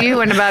 Yeah. You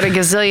and about a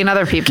gazillion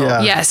other people.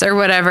 Yeah. Yes, or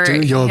whatever.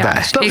 Do your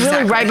best. But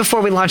really, right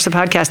before we launched the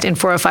podcast, in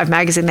 405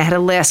 Magazine, they had a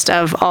list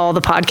of all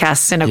the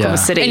podcasts in Oklahoma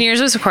City. And yours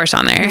was, of course,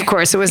 on there. Of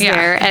course, it was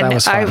there. And I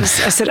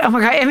said, oh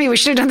my God, Emmy, we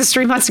should have done this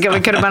 3 months ago. We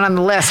could have been on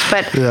the list.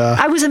 But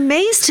I was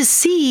amazed to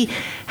see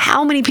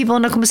how many people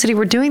in Oklahoma City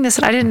were doing this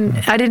that I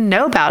didn't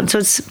know about. And so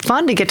it's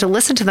fun to get to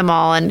listen to them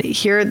all and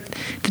hear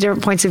the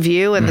different points of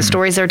view and the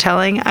stories they're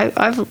telling.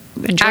 I've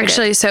enjoyed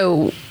it.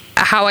 So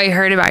how I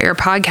heard about your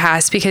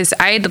podcast, because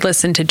I had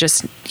listened to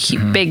just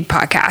big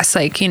podcasts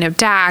like,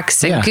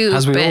 Dax and Goop.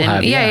 As we all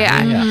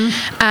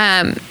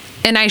have.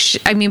 And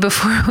I mean,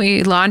 before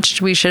we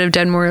launched, we should have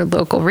done more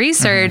local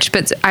research,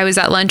 but I was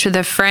at lunch with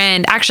a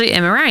friend, actually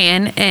Emma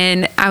Ryan,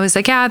 and I was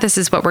like, yeah, this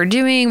is what we're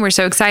doing. We're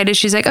so excited.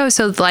 She's like, oh,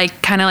 so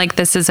like, kind of like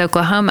this is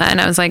Oklahoma.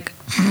 And I was like,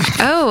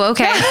 oh,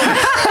 okay.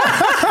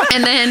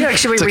 And then Like,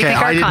 should we It's okay. rethink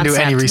our I didn't do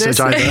concept? any research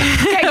either.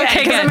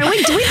 Okay, because I mean,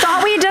 we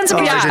thought we had done some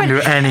research. I didn't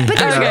do any. But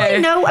there's Okay.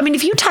 really no, I mean,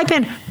 if you type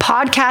in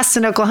podcasts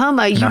in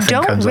Oklahoma, you Nothing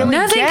don't comes up. really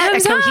nothing get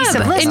comes a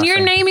cohesive up. list. And your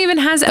name even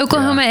has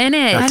Oklahoma in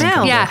it. I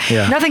know. Yeah.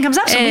 Yeah. Nothing comes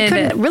up. So we And-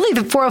 couldn't, really,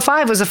 the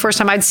 405 was the first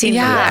time I'd seen the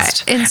Yeah.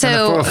 list. And And the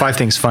so 405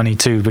 thing's funny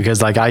too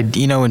because like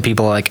when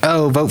people are like,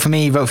 oh, vote for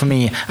me,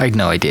 I had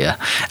no idea.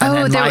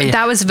 And then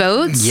that was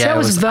votes? yeah, That it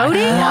was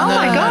voting? Oh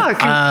my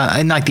God.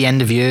 in like the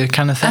end of year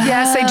kind of thing.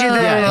 Yes, they do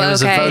the Yeah, it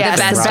was a okay, vote yes,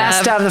 thing, the right?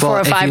 best of the But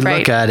 405, if you right?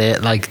 look at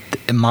it, like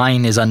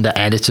mine is under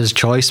editor's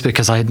choice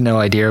because I had no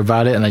idea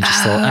about it, and I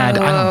just thought, I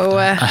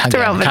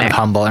Throw 'em in kind there. of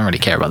humble. I don't really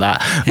care about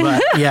that.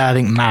 But yeah, I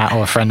think Matt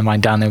or a friend of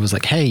mine down there was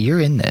like, "Hey, you're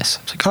in this."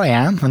 I was like, "Oh, I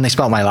am," and they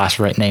spelled my last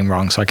name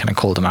wrong, so I kind of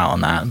called them out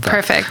on that. But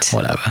Perfect.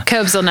 Whatever.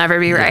 Cobes will never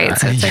be right.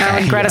 So it's Yeah. okay.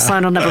 And Greta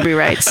Sloan will never be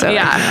right. So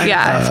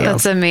Yeah,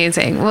 that's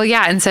amazing. Well,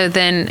 yeah, and so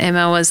then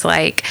Emma was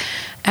like,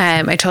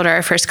 I told her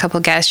our first couple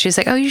guests, she was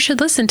like, "Oh, you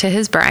should listen to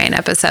his Brian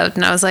episode,"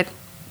 and I was like,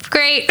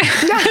 "Great."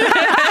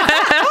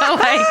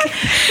 Like,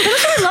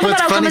 Well,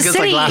 it's funny because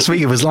like last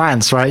week it was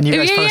Lance, right? And you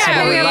guys Yeah, posted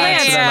yeah, about yeah,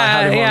 Lance, and then I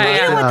had him yeah, on. yeah.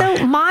 You know what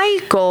though? My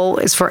goal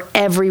is for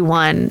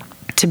everyone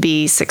to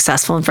be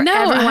successful and for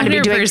No, everyone to be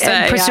doing 100%,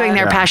 and pursuing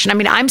their yeah. passion. I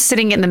mean, I'm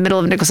sitting in the middle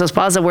of Nicholas Hills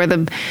Plaza where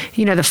the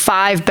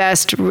five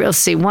best, let's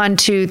see, 1,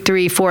 2,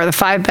 3, 4, the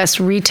five best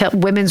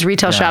women's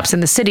retail shops in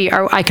the city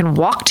I can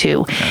walk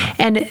to.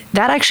 And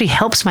that actually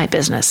helps my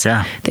business.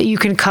 Yeah. That you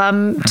can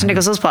come to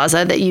Nicholas Hills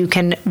Plaza, that you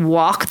can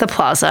walk the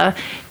plaza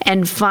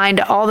and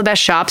find all the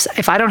best shops.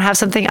 If I don't have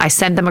something, I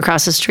send them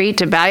across the street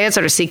to Balliet's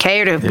or to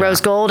CK or to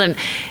Rose Gold.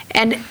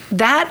 And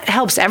that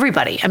helps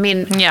everybody. I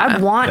mean, Yeah.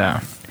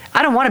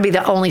 I don't want to be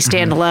the only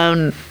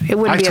standalone. It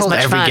wouldn't I've be as told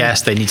much every fun.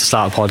 guest they need to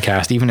start a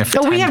podcast, even if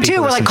Oh, we 10 have too.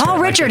 people We're like, listen to call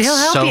it. Richard, It's he'll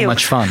help so you.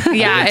 much fun.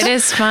 yeah, it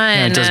is fun.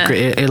 And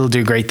it'll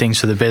do great things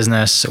for the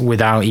business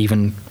without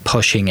even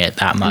pushing it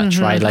that much,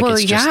 right? Like Well,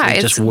 it's just, yeah,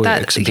 it just it's works,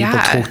 that- and people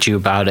yeah. talk to you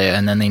about it,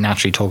 and then they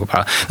naturally talk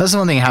about it. That's the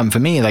one thing that happened for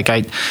me. Like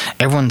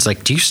everyone's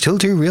like, "Do you still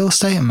do real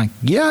estate?" I'm like,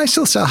 "Yeah, I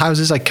still sell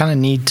houses. I kind of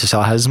need to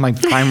sell houses. My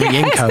primary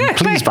income.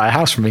 Please buy a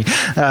house for me."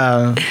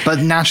 But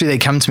naturally, they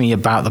come to me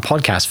about the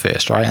podcast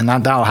first, right? And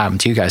that'll happen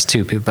to you guys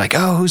too. People be like,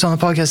 "Oh, who's on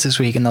the podcast this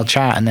week?" And they'll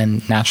chat, and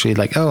then naturally,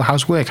 like, "Oh,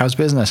 how's work? How's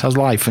business? How's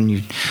life?" And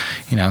it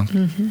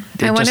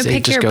I want to just- it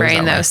pick just your goes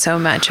brain that way. though so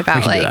much about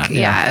can do like that,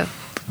 yeah.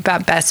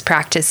 about best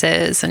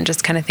practices and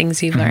just kind of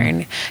things you've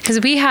learned because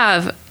we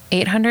have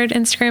 800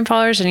 Instagram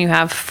followers and you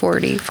have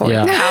 40,000.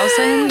 Yeah.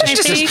 I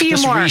Just a think. few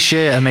Just more.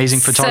 reshare amazing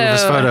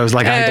photographers' So, photos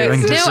like I'm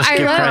doing. no, Just I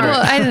give love. credit.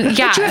 Well,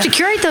 yeah, But you have to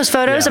curate those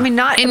photos. Yeah. I mean,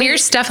 and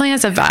yours definitely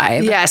has a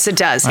vibe. Yes, it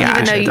does. I Even though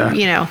appreciate that.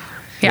 you know.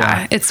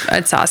 Yeah,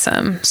 it's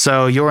awesome.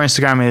 So your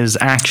Instagram is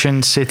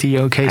Action City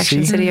OKC.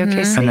 Action City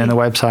OKC. And then the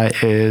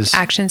website is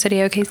Action City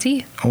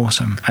OKC.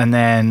 awesome. And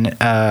then,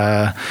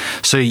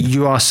 so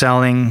you are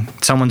selling,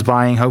 someone's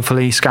buying,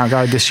 hopefully, Scout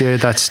Guide this year.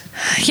 That's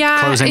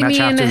Yeah, closing that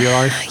chapter of your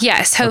life?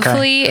 Yes,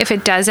 hopefully. If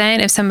it doesn't,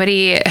 if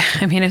somebody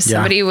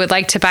would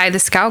like to buy the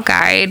Scout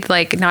Guide,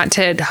 like not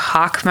to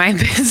hawk my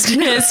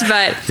business,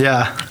 but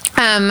Yeah.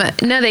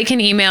 no, they can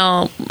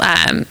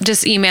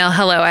just email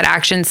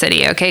hello@Action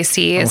City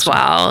OKC as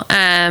well.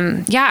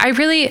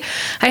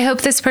 I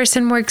hope this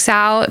person works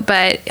out,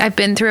 but I've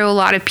been through a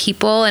lot of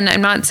people, and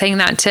I'm not saying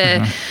that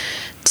to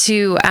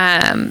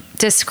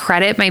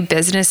discredit my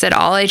business at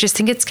all. I just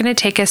think it's going to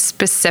take a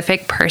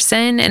specific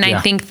person. And Yeah.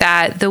 I think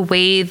that the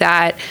way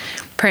that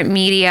print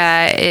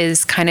media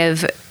is kind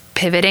of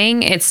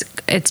pivoting, it's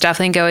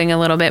definitely going a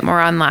little bit more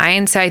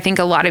online. So I think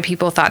a lot of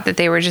people thought that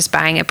they were just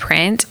buying a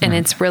print, and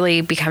it's really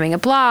becoming a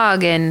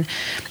blog. And,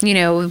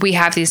 we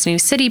have these new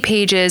city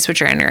pages,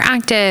 which are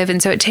interactive.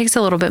 And so it takes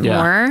a little bit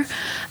more.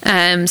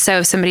 So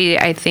if somebody,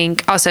 I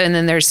think also, and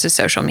then there's the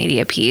social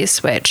media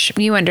piece, which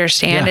you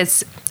understand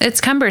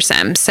it's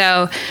cumbersome.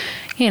 So,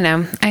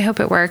 I hope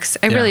it works.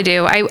 I really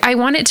do. I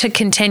want it to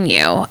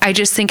continue. I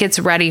just think it's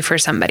ready for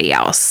somebody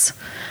else.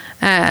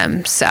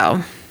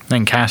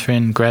 Then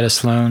Catherine, Greta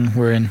Sloan,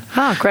 we're in.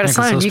 Greta Nicholas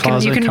Sloan. Hills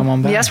Plaza. Come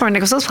on back. Yes, we're in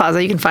Nicholas Hills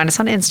Plaza. You can find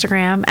us on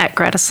Instagram at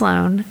Greta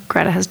Sloan.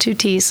 Greta has 2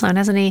 T's. Sloan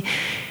has an E.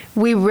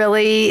 We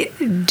really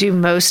do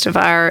most of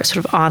our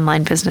sort of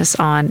online business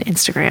on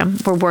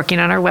Instagram. We're working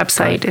on our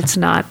website. Right.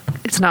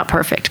 It's not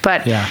perfect,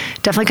 but Yeah.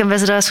 definitely come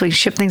visit us. We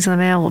ship things in the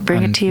mail. We'll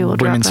bring it to you. We'll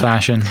drop Women's them.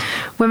 fashion.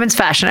 Women's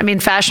fashion. I mean,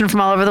 fashion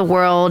from all over the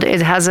world.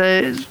 It has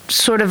a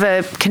sort of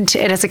it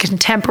has a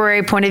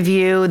contemporary point of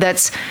view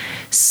that's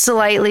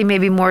slightly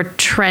maybe more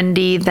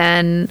trendy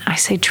than, I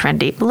say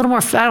trendy, a little more,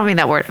 I don't mean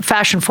that word,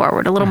 fashion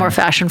forward, a little more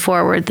fashion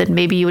forward than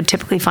maybe you would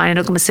typically find in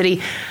Oklahoma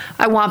City.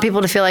 I want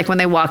people to feel like when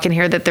they walk in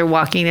here that they're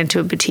walking into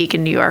a boutique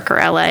in New York or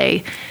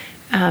LA.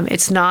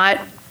 It's not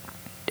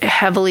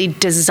heavily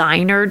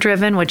designer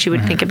driven, what you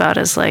would think about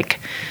as like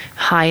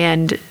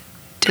high-end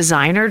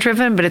designer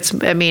driven, but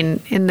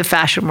in the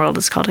fashion world,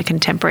 it's called a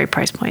contemporary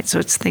price point. So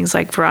it's things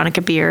like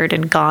Veronica Beard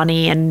and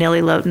Ghani and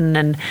Nilly Loughton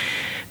and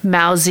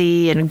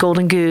Mousy and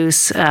Golden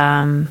Goose.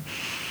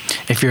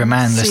 if you're a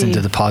man listening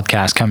to the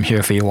podcast, come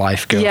here for your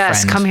wife, girlfriend.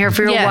 Yes, come here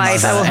for your Yes.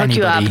 wife. I will hook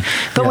you up. Anybody.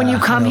 But when Yeah, you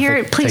come I'll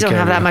here, take please don't care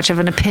have of that you. much of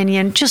an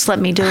opinion. Just let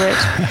me do it.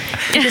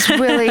 Because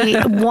really,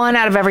 1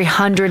 out of every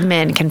 100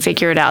 men can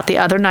figure it out. The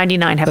other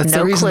 99 have That's no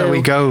the reason clue. that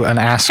we go and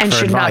ask and for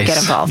should advice. not get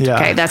involved. Yeah.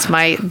 Okay,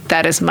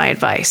 that is my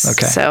advice.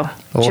 Okay. So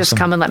just Awesome.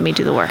 come and let me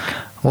do the work.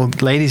 Well,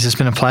 ladies, it's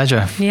been a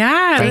pleasure.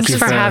 Yeah. Thank Thanks you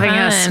for for- having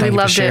us. fun. We Thank you for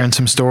loved sharing it.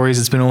 some stories.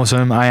 It's been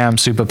awesome. I am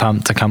super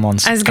pumped to come on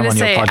I was gonna your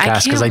say, I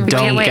podcast because I can't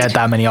don't wait. get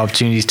that many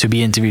opportunities to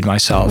be interviewed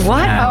myself.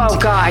 What? And Oh,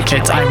 God, I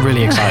can't I'm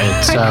really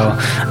excited. So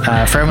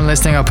for everyone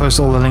listening, I'll post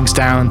all the links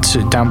down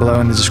below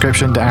in the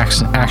description to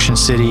Action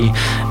City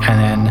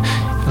and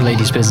then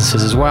ladies'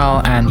 businesses as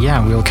well. And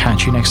yeah, we'll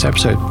catch you next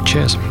episode.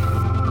 Cheers.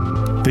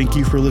 Thank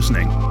you for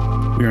listening.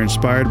 We are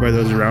inspired by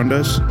those around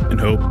us and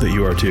hope that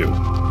you are too.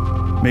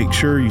 Make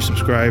sure you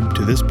subscribe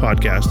to this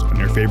podcast on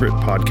your favorite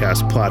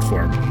podcast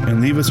platform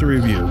and leave us a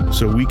review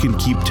so we can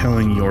keep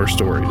telling your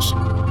stories.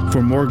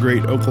 For more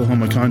great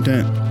Oklahoma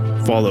content,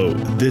 follow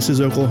This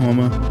Is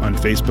Oklahoma on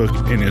Facebook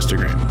and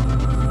Instagram.